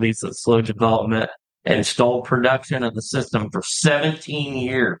difficulties that slowed development and stalled production of the system for 17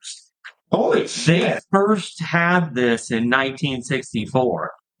 years. Holy They shit. first had this in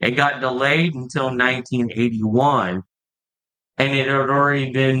 1964. It got delayed until 1981, and it had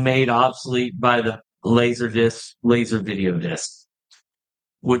already been made obsolete by the laser video disc,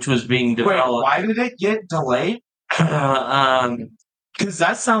 which was being Wait, developed. why did it get delayed? Because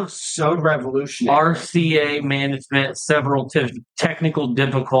that sounds so revolutionary. RCA management, several technical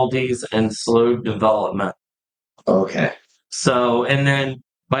difficulties, and slowed development. Okay. So, and then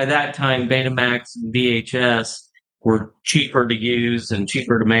by that time, Betamax and VHS were cheaper to use and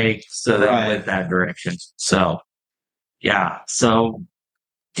cheaper to make, so they Right. went that direction. So, yeah. So,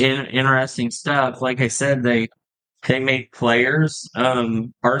 interesting stuff. Like I said, they made players.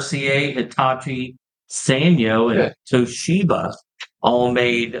 RCA, Hitachi, Sanyo, and Toshiba all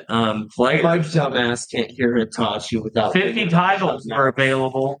made players. My dumbass can't hear Hitachi without 50 titles were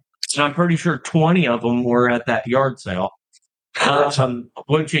available, and I'm pretty sure 20 of them were at that yard sale,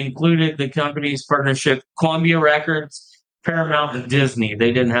 which included the company's partnership, Columbia Records, Paramount, and Disney.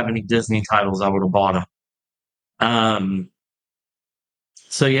 They didn't have any Disney titles. I would have bought them.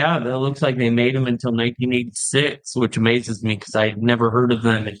 So yeah, that looks like they made them until 1986, which amazes me because I'd never heard of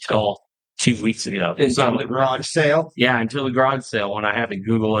them until 2 weeks ago. Until the garage sale. Yeah, until the garage sale when I had to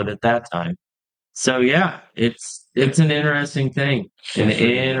Google it at that time. So yeah, it's an interesting thing. An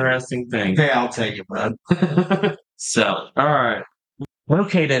interesting thing. Hey, I'll take it, bud. So all right.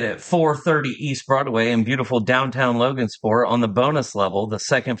 Located at 430 East Broadway in beautiful downtown Logansport on the bonus level, the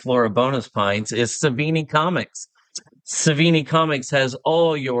second floor of Bonus Pines, is Savini Comics. Savini Comics has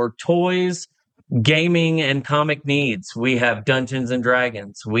all your toys, gaming, and comic needs. We have Dungeons and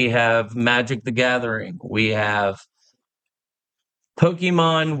Dragons. We have Magic the Gathering. We have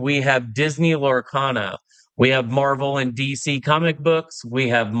Pokemon. We have Disney Lorcana. We have Marvel and DC comic books. We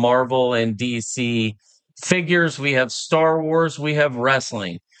have Marvel and DC figures. We have Star Wars. We have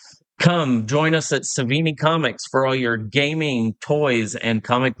wrestling. Come join us at Savini Comics for all your gaming, toys, and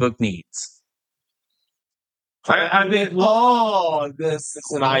comic book needs. I mean, this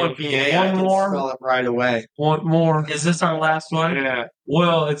is an IPA. I can smell it right away. One more. Is this our last one? Yeah.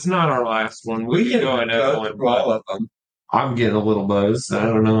 Well, it's not our last one. We can go another one, through all but of them. I'm getting a little buzzed. I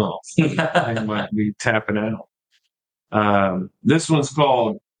don't know. I might be tapping out. This one's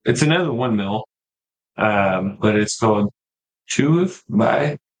called, it's another windmill, but it's called Cheweth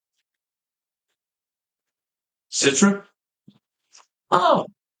by Citra. Oh,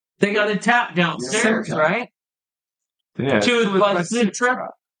 they got a tap downstairs, Yeah. right? Yeah. Cheweth by Citra.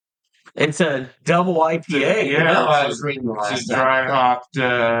 It's a double IPA. Yeah. I was reading the It's last just dry hopped,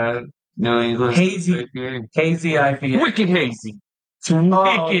 New England. Hazy. Hazy IPA. Wicked hazy.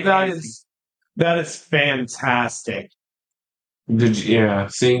 Oh, Wicked hazy. that is fantastic. Yeah.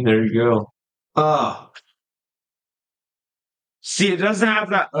 See, there you go. See, it doesn't have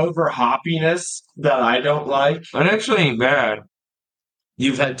that over hoppiness that I don't like. It actually ain't bad.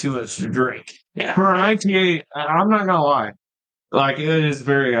 You've had too much to drink. Yeah. For an IPA, I'm not gonna lie. Like, it is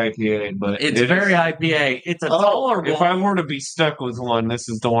very IPA, but It's very IPA. It's a tolerable. If I were to be stuck with one, this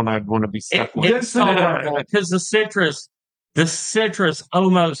is the one I'd want to be stuck with. It's tolerable because the citrus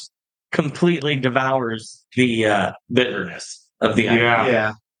almost completely devours the bitterness of the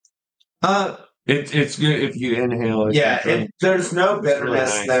IPA. Yeah. It's good if you inhale it. Yeah, there's no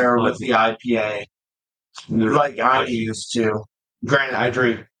bitterness nice. there with the IPA like I'm used to. Granted, I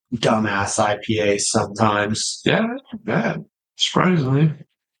drink dumbass IPAs sometimes. Yeah, that's not bad. Surprisingly.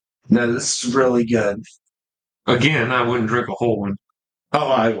 No, this is really good. Again, I wouldn't drink a whole one. Oh,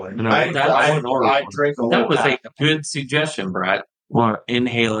 I would. No, I wouldn't order one. drink a That little was pack. a good suggestion, Brad. What?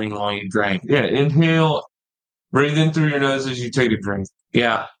 Inhaling while you drank. Yeah, inhale, breathe in through your nose as you take a drink.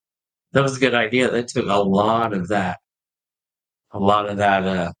 Yeah, that was a good idea. That took a lot of that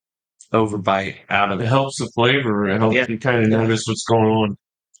overbite out of It it. helps the flavor. It helps you kind of notice what's going on.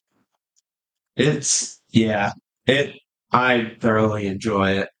 I thoroughly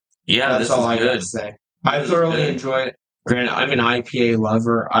enjoy it. Yeah, That's this all is I good. gotta say. I This is thoroughly good. enjoy it. Granted, I'm an IPA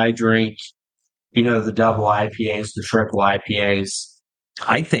lover. I drink, the double IPAs, the triple IPAs.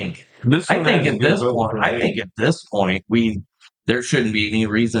 I think This one has a at good this vote point, for I me. think at this point, there shouldn't be any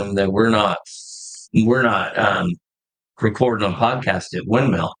reason that we're not recording a podcast at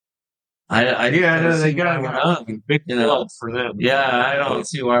Windmill. I Yeah, see they why got we're a not. big You know, club for them. Yeah, I don't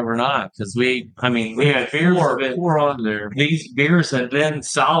see why we're not because we had beers have been, four on there. these beers have been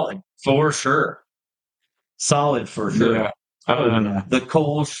solid for sure. Solid for sure. Yeah. The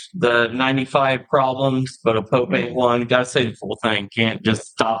Kolsch, the 95 problems, but a Pope one. Gotta say the full thing. Can't just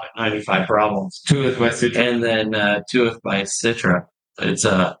stop at 95 problems. Cheweth by Citra. And then Cheweth by Citra. It's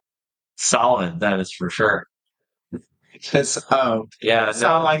solid, that is for sure. Yeah, It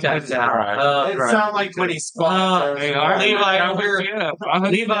sound like that's it all right. it sound like when he spun. Levi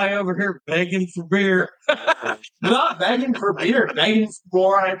over here begging for beer. Not begging for beer, begging for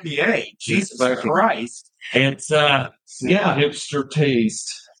more IPA. Jesus Christ. It's Hipster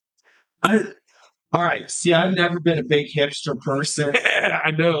taste. All right. See, I've never been a big hipster person,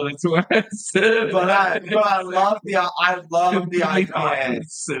 I know, that's what I said. but I love the IPA.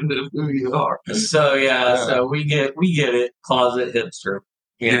 Who you are. so so we get it. Closet hipster.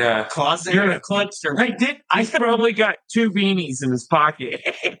 Yeah. Closet. You're a cluster. I probably got 2 beanies in his pocket.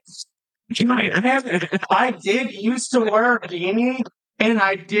 You might have it. I did used to wear a beanie, and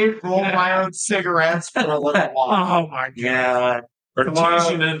I did roll my own cigarettes for a little while. Oh my god.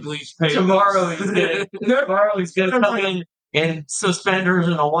 Artesian unbleached paper. Tomorrow he's gonna come in suspenders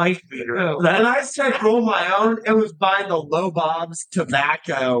and a wife beater. And I said roll my own, it was buying the Low Bob's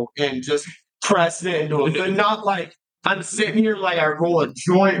tobacco and just pressing it into it. But not like I'm sitting here like I roll a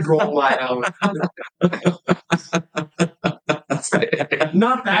joint, roll my own.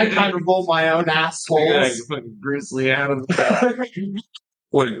 Not that kind of roll my own asshole. Fucking Grizzly Adams.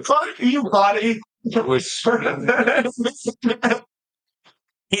 Wait, Fuck you, buddy. which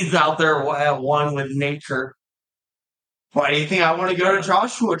He's out there at one with nature. Why do you think I want to go to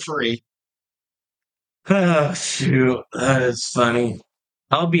Joshua Tree? Oh, shoot. That is funny.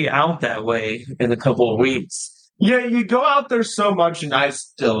 I'll be out that way in a couple of weeks. Yeah, you go out there so much, and I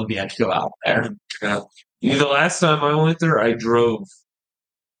still have yet to go out there. the last time I went there, I drove.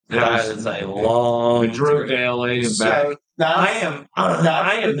 That is a long I drove trip. to LA and back. So that's, I am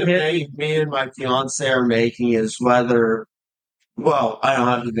that's the debate me and my fiance are making is whether, well, I don't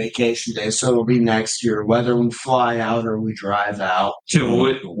have the vacation day, so it'll be next year, whether we fly out or we drive out.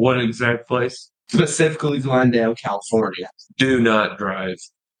 To what exact place? Specifically Glendale, California. Do not drive.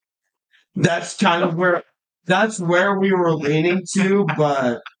 That's kind of that's where we were leaning to,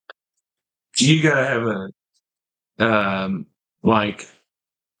 but You gotta have like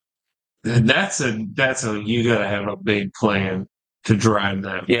that's a you gotta have a big plan to drive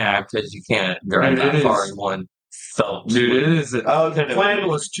that. Yeah, because you can't drive Dude, that it far is. in one felt Dude, it swoop. is. the plan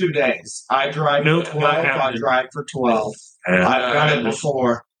was 2 days. I drive Nope, for 12, not I happening. drive for 12. I've done it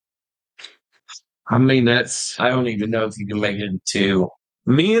before. I mean, that's I don't even know if you can make it in 2.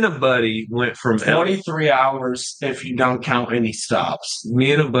 me and a buddy went from 23 hours if you don't count any stops.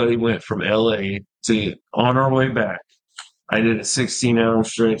 Me and a buddy went from LA to on our way back. I did a 16-hour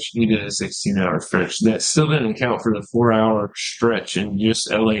stretch. He did a 16-hour stretch. That still didn't count for the 4-hour stretch in just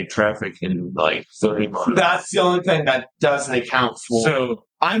LA traffic in like 30 miles. That's the only thing that doesn't account for. So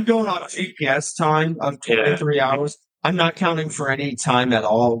I'm going on GPS time of 23 hours. I'm not counting for any time at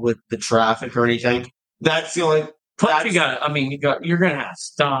all with the traffic or anything. That's the only. Plus, you're gonna have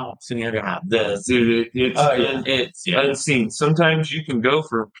stops, and you're gonna have this. dude, it's Oh, yeah. It's unseen. Sometimes you can go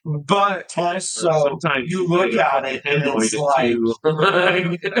for But also, sometimes you look at it and it's like.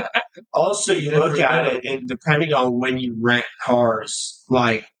 Also, you look at it and depending on when you rent cars,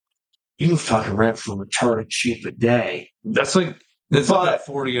 like you can fucking rent for retarded cheap a day. that's like a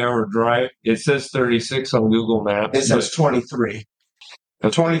 40-hour drive. It says 36 on Google Maps. It says 23.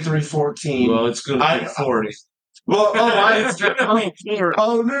 2314. Well, it's going to be 40. Well, no.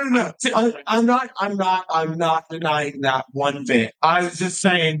 I'm not denying that one bit. I was just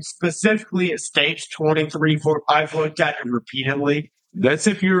saying specifically it states 23. I've looked at it repeatedly. That's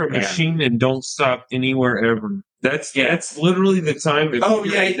if you're a Yeah. machine and don't stop anywhere ever. That's literally the time. If Oh,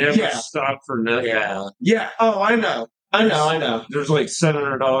 you yeah, never yeah. stop for nothing. yeah. Yeah. Oh, I know. There's like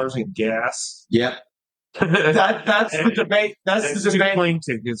 $700 in gas. Yep. That's the debate. That's the two debate. plane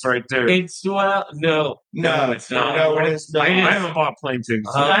tickets right there. It's no. No, it's not. no, it is not. I haven't bought plane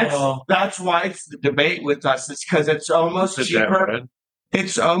tickets. That's why it's the debate with us. It's because it's almost Is it that cheaper. bad?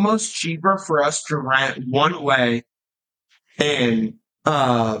 It's almost cheaper for us to rent one way, and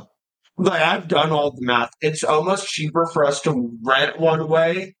like I've done all the math. It's almost cheaper for us to rent one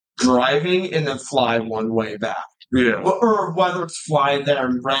way, driving, and then fly one way back. Yeah. Or whether it's fly there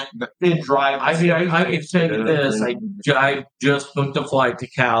and rent and drive. I can tell you this. I just booked a flight to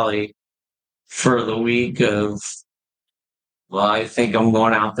Cali for the week of. Well, I think I'm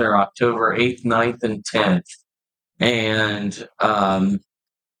going out there October 8th, 9th, and 10th, and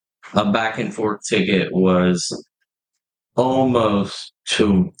a back and forth ticket was almost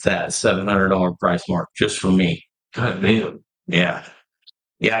to that $700 price mark just for me. God damn. Yeah.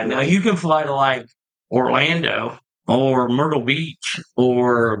 Now you can fly to like Orlando or Myrtle Beach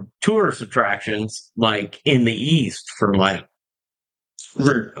or tourist attractions like in the East for like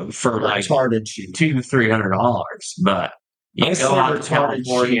retarded cheap. $200-$300, but you I go say out to retarded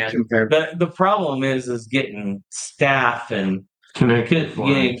California. cheap compared. The problem is getting staff and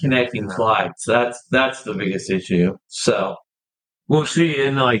connecting flights. That's the biggest issue. So Well, see,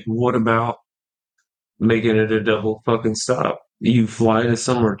 and like, what about making it a double fucking stop? You fly to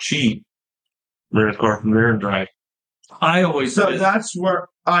somewhere cheap, rent a car from there and drive. I always So that's where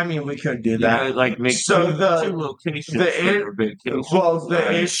we could do that. Like make So two the locations. the for vacation. well,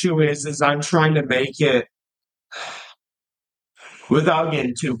 the issue is I'm trying to make it without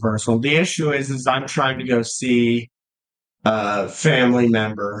getting too personal. The issue is I'm trying to go see a family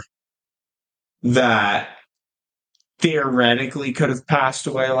member that theoretically could have passed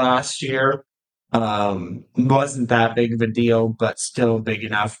away last year. Wasn't that big of a deal, but still a big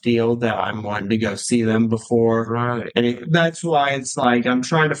enough deal that I'm wanting to go see them before. Right. And that's why it's like I'm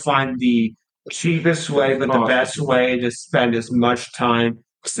trying to find the cheapest way, but the best way to spend as much time.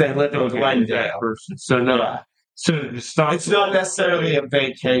 Because they live in Glendale. Person. So no. Yeah. So to stop. It's not necessarily a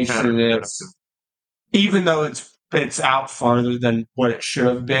vacation. It's even though it's out farther than what it should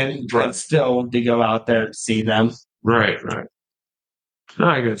have been, but still to go out there and see them. Right. No,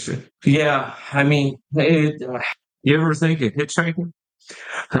 I got you. Yeah, I mean, You ever think of hitchhiking?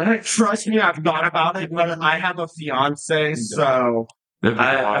 Trust me, I've thought about it, but I have a fiance, so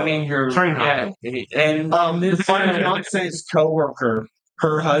I mean, you're Train yeah, and my this fiance's coworker,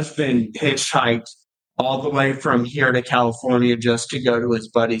 her husband hitchhiked all the way from here to California just to go to his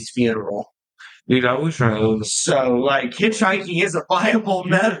buddy's funeral. dude, I wish I owned So, like, hitchhiking is a viable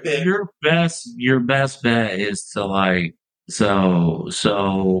method. your best bet is to like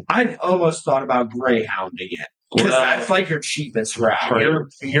so I almost thought about greyhounding it because well, that's like your cheapest route.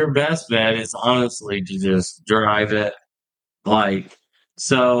 your best bet is honestly to just drive it like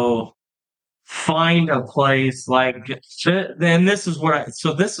so find a place like then this is what I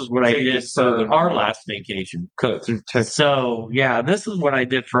did for our last vacation. cut through Texas. So yeah, this is what I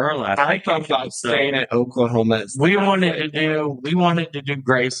did for our last I thought vacation. about staying at Oklahoma. We wanted to do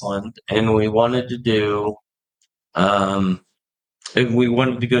Graceland, and we wanted to do we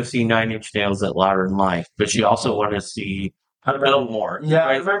wanted to go see Nine Inch Nails at Louder Than Life, but she also wanted to see Biltmore. Yeah,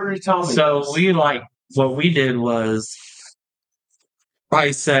 I right? remember you telling me. So this. we like what we did was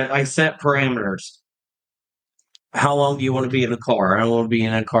I set parameters. How long do you want to be in a car? I don't want to be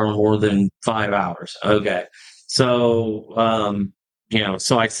in a car more than 5 hours. Okay. So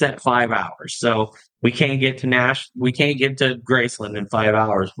so I set 5 hours. So we can't get to Graceland in 5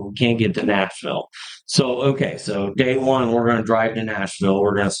 hours, but we can't get to Nashville. So okay, so day one we're gonna drive to Nashville,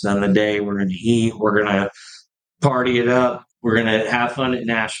 we're gonna spend the day, we're gonna eat, we're gonna party it up, we're gonna have fun at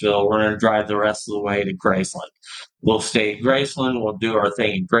Nashville, we're gonna drive the rest of the way to Graceland. We'll stay at Graceland, we'll do our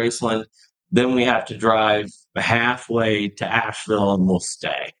thing in Graceland. Then we have to drive halfway to Asheville and we'll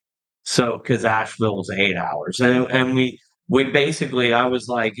stay. So, because Asheville is 8 hours. And we basically, I was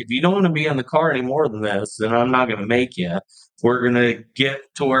like, if you don't want to be in the car any more than this, then I'm not going to make you. We're going to get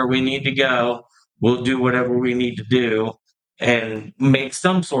to where we need to go. We'll do whatever we need to do and make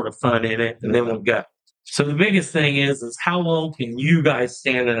some sort of fun in it. And then we'll go. So the biggest thing is how long can you guys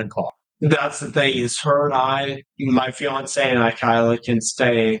stand in a car? That's the thing is her and I, my fiance and I, Kyla, can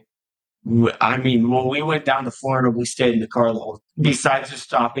stay. I mean, when we went down to Florida, we stayed in the car the whole. Besides just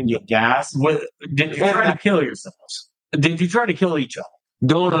stopping to get gas, Did you try to kill yourselves? Did you try to kill each other?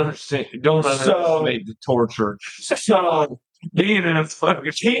 Don't underestimate the torture. so Being in a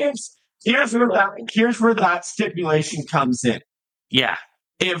fucking here's where that stipulation comes in. Yeah.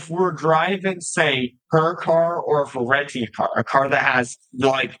 If we're driving, say, her car, or if we're renting a car that has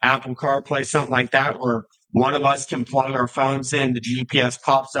like Apple CarPlay, something like that, where one of us can plug our phones in, the GPS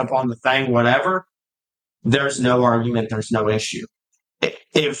pops up on the thing, whatever, there's no argument, there's no issue.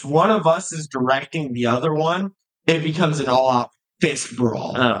 If one of us is directing the other one, it becomes an all-out fist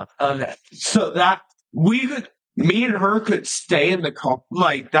brawl. Okay. So that me and her could stay in the car.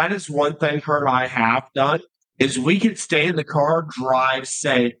 Like, that is one thing her and I have done, is we could stay in the car, drive,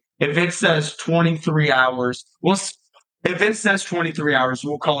 say, if it says 23 hours, if it says 23 hours,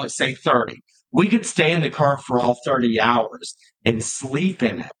 we'll call it, say, 30. We could stay in the car for all 30 hours and sleep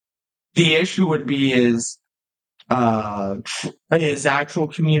in it. The issue would be is actual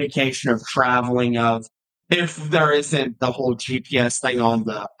communication of traveling, of if there isn't the whole GPS thing on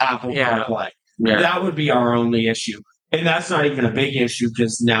the Apple CarPlay. Yeah. That would be our only issue. And that's not even a big issue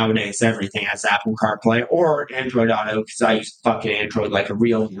because nowadays everything has Apple CarPlay or Android Auto, because I use fucking Android like a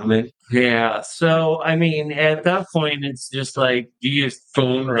real human. Yeah. So I mean, at that point, it's just like, do you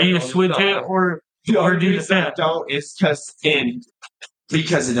switch it or The do only you reason I don't is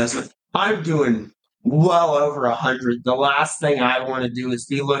because it doesn't. I'm doing well over 100. The last thing I want to do is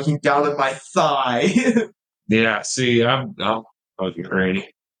be looking down at my thigh. Yeah, see, I'll fucking ready.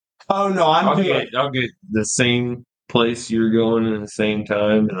 Oh no, I'll get the same place you're going in the same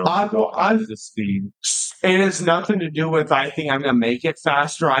time, and I'll the speed. It has nothing to do with I think I'm gonna make it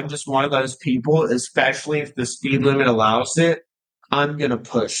faster. I'm just one of those people, especially if the speed limit allows it, I'm gonna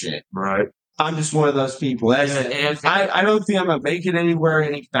push it. Right. I'm just one of those people. I don't think I'm gonna make it anywhere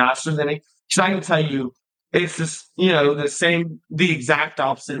any faster than it. Because I can tell you, it's just the exact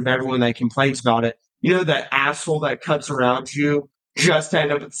opposite of everyone that complains about it. You know, that asshole that cuts around you just to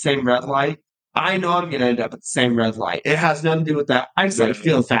end up at the same red light. I know I'm gonna end up at the same red light. It has nothing to do with that. I just like to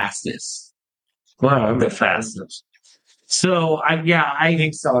feel the fastest. Well, I'm the fastest. So I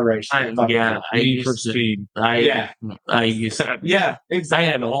Acceleration. I Need for used to, speed. I used to, Yeah, I exactly.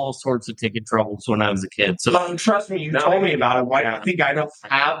 had all sorts of ticket troubles when I was a kid. So Trust me, you told me about it. Why do you think I don't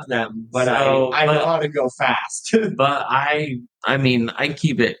have them? But So, I know how to go fast. but I mean, I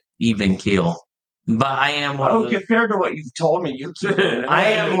keep it even keel. But I am one of those, Compared to what you've told me, I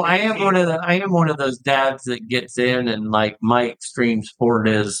am one of those dads that gets in, and like my extreme sport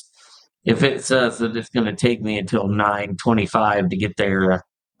is, if it says that it's going to take me until 9:25 to get there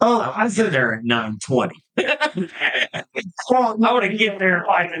I was in there at 9:20. I want to get there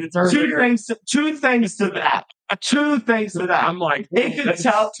 5 minutes early. Two things to that. I'm like, It could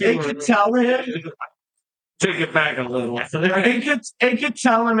tell him. take it back a little. It could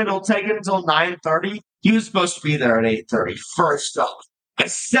tell him it'll take him until 9:30. He was supposed to be there at 8:30. First off.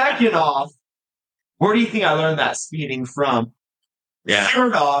 Second off, where do you think I learned that speeding from? Yeah.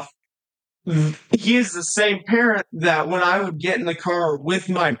 Third off, he is the same parent that when I would get in the car with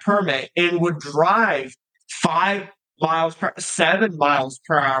my permit and would drive 7 miles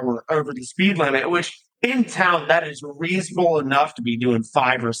per hour over the speed limit, which in town that is reasonable enough to be doing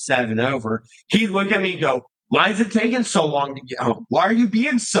 5 or 7 over. He'd look at me and go, "Why is it taking so long to get home? Why are you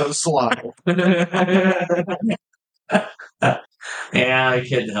being so slow?" Yeah, I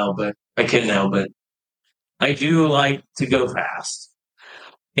couldn't help it. I do like to go fast.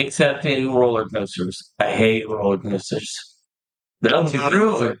 Except in roller coasters. I hate roller coasters. They're too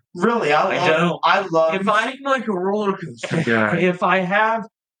good. Really, I love. If I'm like a roller coaster guy, if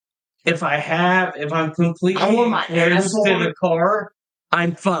I'm completely I want my asshole in asshole- the car,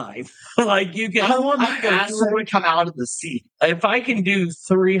 I'm fine. Like you can. I want my you can asshole to come out of the seat. If I can do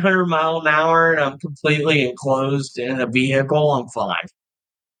 300 mile an hour and I'm completely enclosed in a vehicle, I'm fine.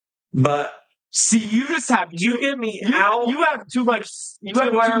 But See, you just have you get me out. You have too much. You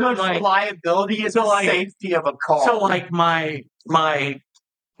have where, too much like- liability and so, like- safety of a car. So like my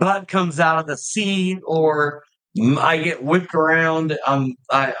butt comes out of the seat, or I get whipped around. I'm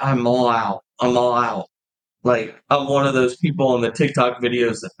all out. I'm all out. Like I'm one of those people in the TikTok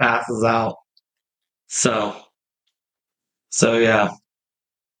videos that passes out. So yeah.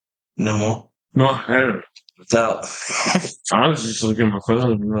 No more. No, I don't. So I was just looking at my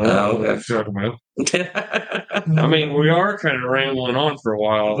phone. Oh, okay. Talking about. I mean, we are kind of rambling on for a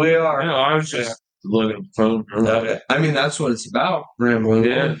while. we are. No, I was just looking at the phone. Okay. I mean, that's what it's about. Rambling.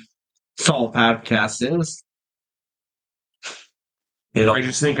 Yeah. That's all a podcast is. I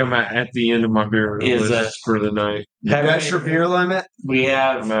just think I'm at the end of my beer Is list for the night. That's your beer limit. We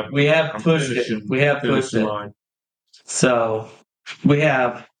have pushed finishing- it. We have pushed finishing it. mine. So we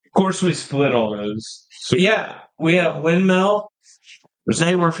have Of course, we split all those. So we have Windmill.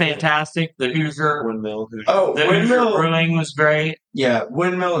 They were fantastic. The Hoosier Windmill. Oh, the Hoosier Brewing was great. Yeah,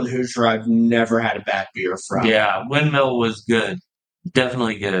 Windmill and Hoosier. I've never had a bad beer from. Yeah, Windmill was good.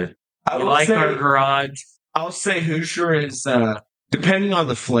 Definitely good. I You will like say, our garage? I'll say Hoosier is depending on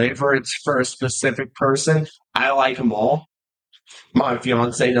the flavor. It's for a specific person. I like them all. My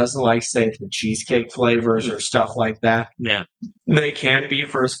fiance doesn't like, say, the cheesecake flavors or stuff like that. Yeah. They can be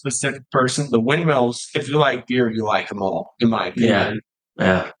for a specific person. The Windmills, if you like beer, you like them all, in my opinion.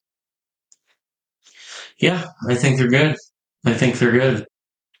 Yeah. Yeah, I think they're good.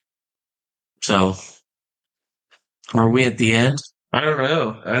 So, are we at the end? I don't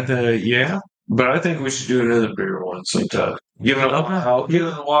know. Yeah, but I think we should do another beer one sometime. Give it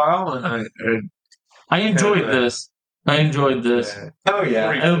a while, and I enjoyed Yeah. this. I enjoyed this. Oh, yeah.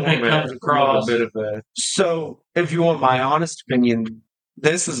 I hope it comes across. A bit of that. So, if you want my honest opinion,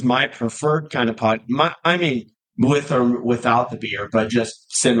 this is my preferred kind of pod. I mean, with or without the beer, but just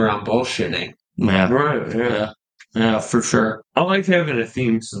sitting around bullshitting. Yeah. Right. Yeah. Yeah, for sure. I like having a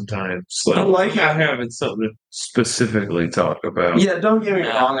theme sometimes. So I like having something to specifically talk about. Yeah, don't get me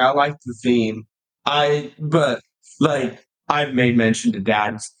Yeah. wrong. I like the theme. But I've made mention to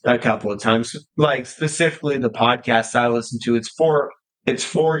Dad a couple of times. Like specifically the podcast I listen to. It's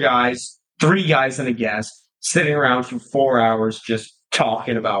four guys, 3 guys and a guest sitting around for 4 hours just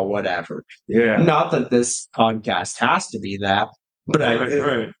talking about whatever. Yeah. Not that this podcast has to be that, but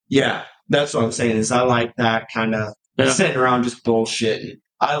Right. yeah, that's what I'm saying. Is I like that kind of Yeah. sitting around just bullshitting.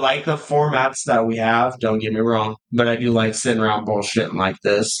 I like the formats that we have. Don't get me wrong, but I do like sitting around bullshitting like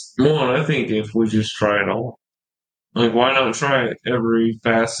this. Well, I think if we just try it all, like, why not try every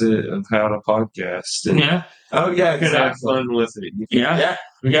facet of how to podcast and Yeah. Oh yeah, you can have fun with it? Yeah.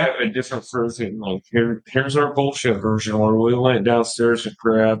 We have a different version. Like here's our bullshit version where we went downstairs and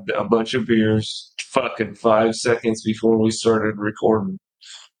grabbed a bunch of beers, fucking 5 seconds before we started recording,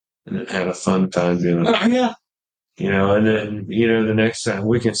 and then had a fun time doing it. Oh, yeah. And then the next time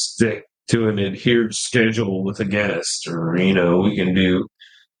we can stick to an adhered schedule with a guest, or we can do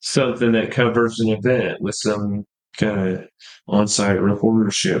something that covers an event with some kind of on-site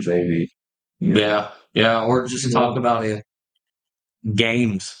reportership, maybe. Yeah. Or just talk about it.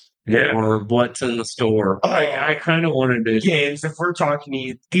 Games. Yeah. Or what's in the store. I kind of wanted to. Games. If we're talking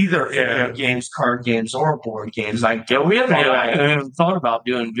either video games, card games, or board games, I Yeah, we haven't Yeah. even thought about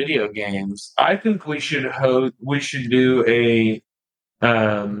doing video games. I think we should do a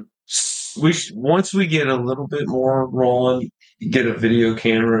once we get a little bit more rolling get a video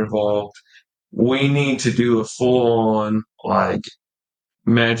camera involved. We need to do a full-on like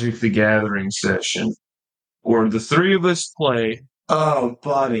Magic the Gathering session where the three of us play Oh,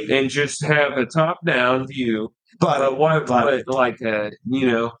 buddy. and just have a top-down view. But But like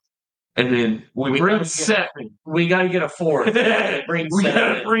and then we bring gotta Seth. We got to get a fourth. We gotta bring We Seth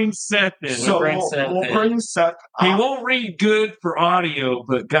gotta in. bring Seth in. so bring we'll, Seth we'll in. bring Seth. He won't read good for audio,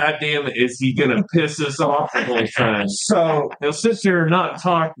 but goddamn it, is he gonna piss us off the whole time? So He'll sit there and not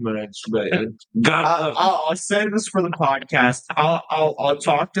talk much, but God love him. I'll say this for the podcast. I'll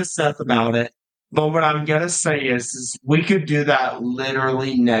talk to Seth about it. But what I'm gonna say is we could do that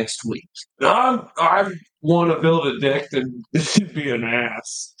literally next week. I want to build a deck that should be an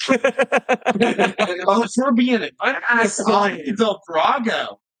ass. Oh, if we're being an ass on the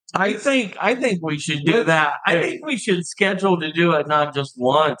Brago. I think we should do that. I think we should schedule to do it not just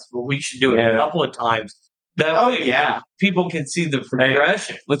once, but we should do it a Yeah. couple of times. That Oh way yeah. people can see the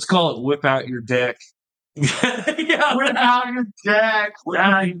progression. Let's call it whip out your deck. Yeah, Without your deck.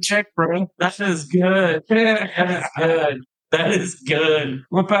 Check, bro. that is good. That is good. That is good.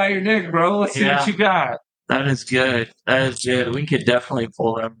 Whip out your deck, bro. Let's see Yeah. what you got. That is good. That is good. We could definitely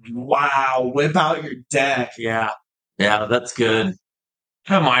pull that. Wow, whip out your deck. Yeah. Yeah, that's good.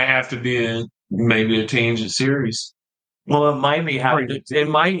 That might have to be maybe a tangent series. Well, it might be how it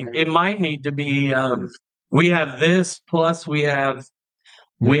might need to be. We have this plus we have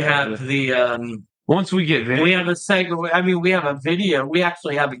the Once we get we have a segment. I mean, we have a video. We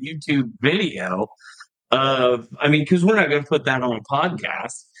actually have a YouTube video of. I mean, because we're not going to put that on a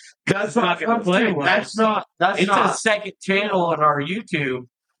podcast. That's not gonna play well. That's not. That's It's not. a second channel on our YouTube.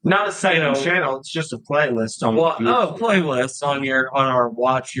 Not a second you know, channel. It's just a playlist on. Well, YouTube. playlists on our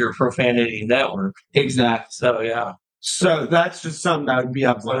Watch Your Profanity Network. Exactly. So yeah, So that's just something that would be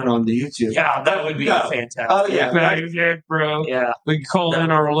uploaded on the YouTube. yeah, that would be No. fantastic. Oh yeah. Whip out your deck, bro. Yeah, We can call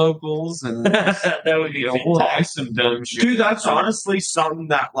in our locals and that would be we'll buy fantastic. some dumb shit. Dude, that's honestly something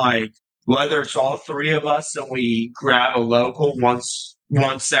that like whether it's all three of us and we grab a local once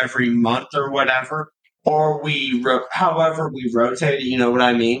every month or whatever, or however we rotate it, you know what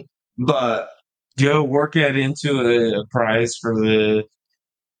I mean? But Joe, work that into a prize for the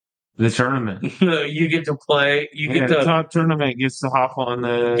tournament. You get to play. You Yeah, get the to top tournament gets to hop on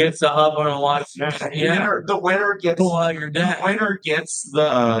the. gets to hop on and watch. Yeah, the winner gets pull out your deck.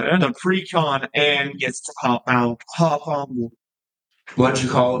 the pre-con and gets to hop on what you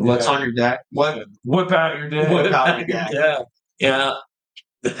call it? What's Yeah. on your deck? What Whip out your deck. Whip out your deck. Yeah, yeah.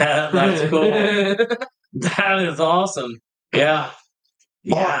 That's cool. That is awesome. Yeah,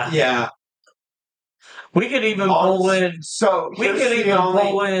 yeah. yeah. We could even pull in. So We here's could the even only-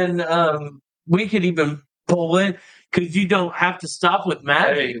 pull in. We could even pull in because you don't have to stop with Hey,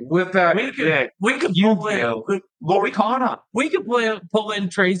 Magic. whip out We your could. deck. We could pull in. Yu-Gi-Oh. Lori Kana. We could pull in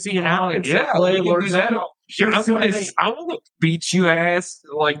Tracy and Alex. Yeah, play we can Lord do that. Zelda. I want to beat you ass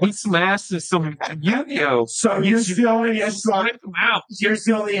like we smashed some Yu-Gi-Oh. So here's the only issue. Wipe them out. Here's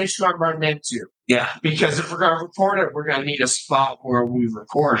the only issue I'm running into. Yeah. Because if we're going to record it, we're going to need a spot where we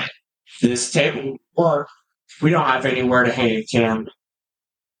record it. This table, or we don't have anywhere to hang a camera.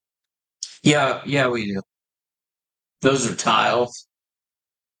 Yeah, we do. Those are tiles.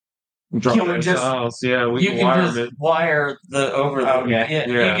 Drop Can we those just- tiles. Yeah, we You can can wire just them. wire the over the. Okay. Yeah,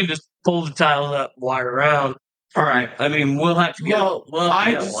 Yeah. You can just pull the tiles up, wire around. All right. I mean, we'll have to get. Well, we'll have I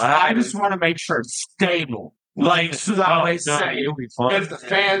to get a just ladder. want to make sure it's stable. Like, so that way, say, it'll be fun. if the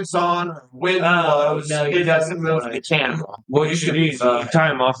fan's on or wind Oh, blows, no, you it doesn't don't. move the camera. Well, you should use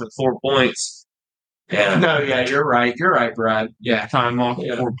time off at 4 points. Yeah. No, yeah, you're right. You're right, Brad. Yeah. Time off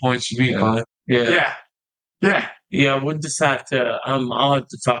Yeah. at 4 points should be Yeah. fine. Yeah. Yeah. Yeah. Yeah, we'll just have to. I'll have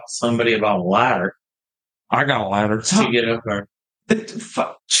to talk to somebody about a ladder I got a ladder. to get up there.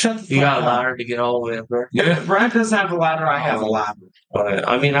 Shut the You fuck got a up. ladder to get all the way up there. If Brad doesn't have a ladder, I have a ladder. But,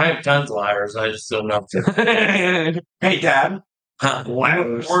 I mean, I have tons of ladders. I just don't know. Hey, Dad,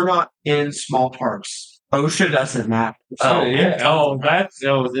 Ladders. we're not in small parks. OSHA doesn't matter. Oh, yeah. Oh,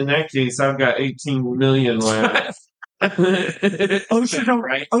 in that case, I've got 18 million ladders.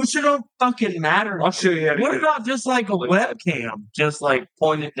 OSHA don't fucking matter. I'll show you how to What get it. about just like a webcam? Just like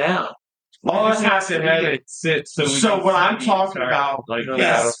point it down. All I it just has have to to have be, it sit so we So can what I'm see talking each about like the is-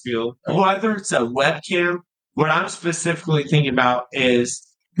 battlefield. whether it's a webcam, what I'm specifically thinking about is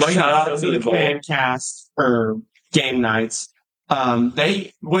Like, shout out that's to the cool. Fancast or game nights.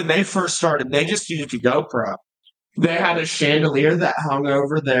 When they first started, they just used a GoPro. They had a chandelier that hung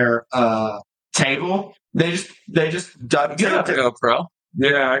over their table. They just duct You have taped to it. go pro.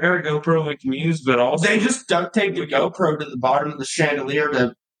 Yeah, I got a GoPro we can use, but also They just duct taped the GoPro to the bottom of the chandelier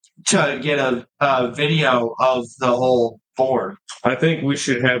to to get a video of the whole board. I think we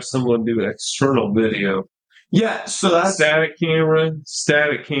should have someone do external video. Yeah, so that's Static camera,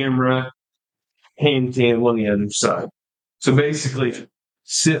 hand cam on the other side. So basically,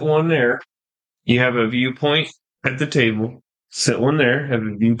 sit one there. You have a viewpoint at the table. Sit one there, have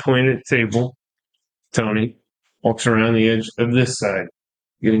a viewpoint at the table. Tony walks around the edge of this side,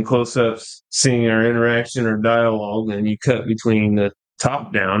 getting close ups, seeing our interaction or dialogue, and you cut between the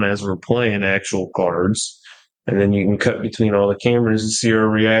top down as we're playing actual cards. And then you can cut between all the cameras and see our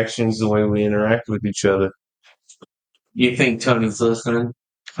reactions, the way we interact with each other. You think Tony's listening?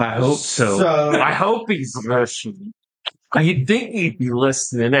 I hope so. I hope he's listening. I think he'd be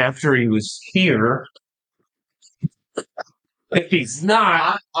listening after he was here. If he's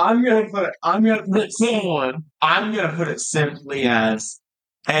not, I'm gonna put it simply as,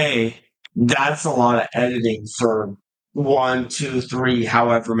 hey, that's a lot of editing for 1, 2, 3,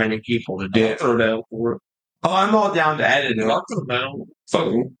 however many people to do. Oh, I'm all down to edit it.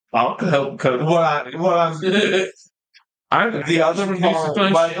 I'll help cut. The other part,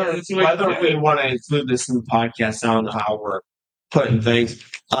 whether we want to include this in the podcast, I don't know how we're putting things.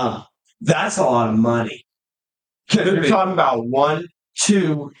 That's a lot of money. You're talking about 1,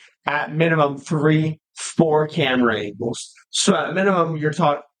 2, at minimum 3, 4 camera angles. So at minimum, you're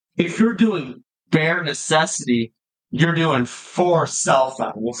talking. If you're doing bare necessity, you're doing 4 cell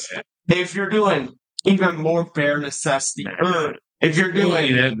phones. If you're doing even more bare necessity, if you're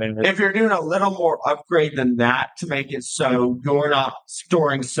doing a little more upgrade than that to make it so you're not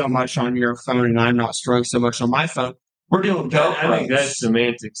storing so much on your phone and I'm not storing so much on my phone, we're doing GoPros. I think that's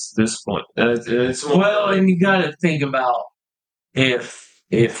semantics at this point. And you got to think about if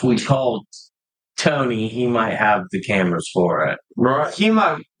we called Tony, he might have the cameras for it. Right. He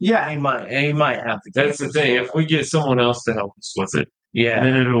might have the. That's the thing. If we get someone else to help us with it, Yeah,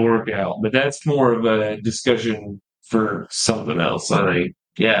 then it'll work out. But that's more of a discussion for something else. I think.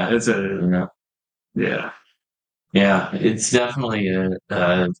 yeah, Yeah. It's definitely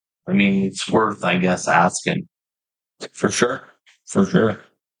it's worth, I guess, asking for sure.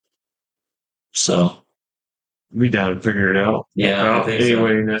 So Be down to figure it out. yeah, I think any so.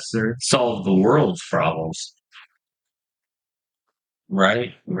 way necessary. Solve the world's problems.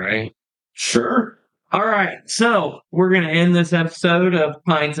 Right. Sure. All right, so we're going to end this episode of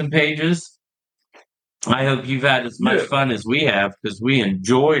Pints and Pages. I hope you've had as much fun as we have because we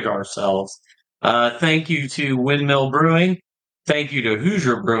enjoyed ourselves. Thank you to Windmill Brewing. Thank you to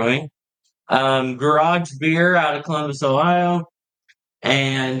Hoosier Brewing. Garage Beer out of Columbus, Ohio.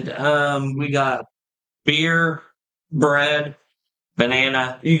 And we got beer, bread,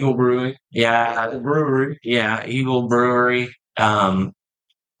 banana. Eagle Brewing. Yeah, Brewery. yeah, Eagle Brewery.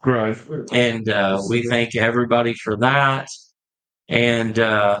 Right. And we thank everybody for that. And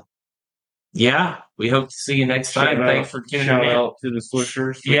we hope to see you next time. Thanks for tuning Shout in. out to the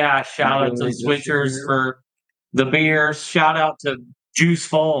Switchers. Yeah, shout out to the Switchers for the beers. Shout out to Juice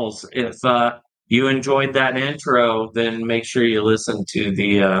Falls. If you enjoyed that intro, then make sure you listen to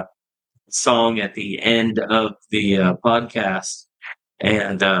the song at the end of the podcast.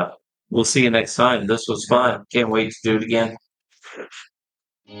 And we'll see you next time. This was fun. Can't wait to do it again.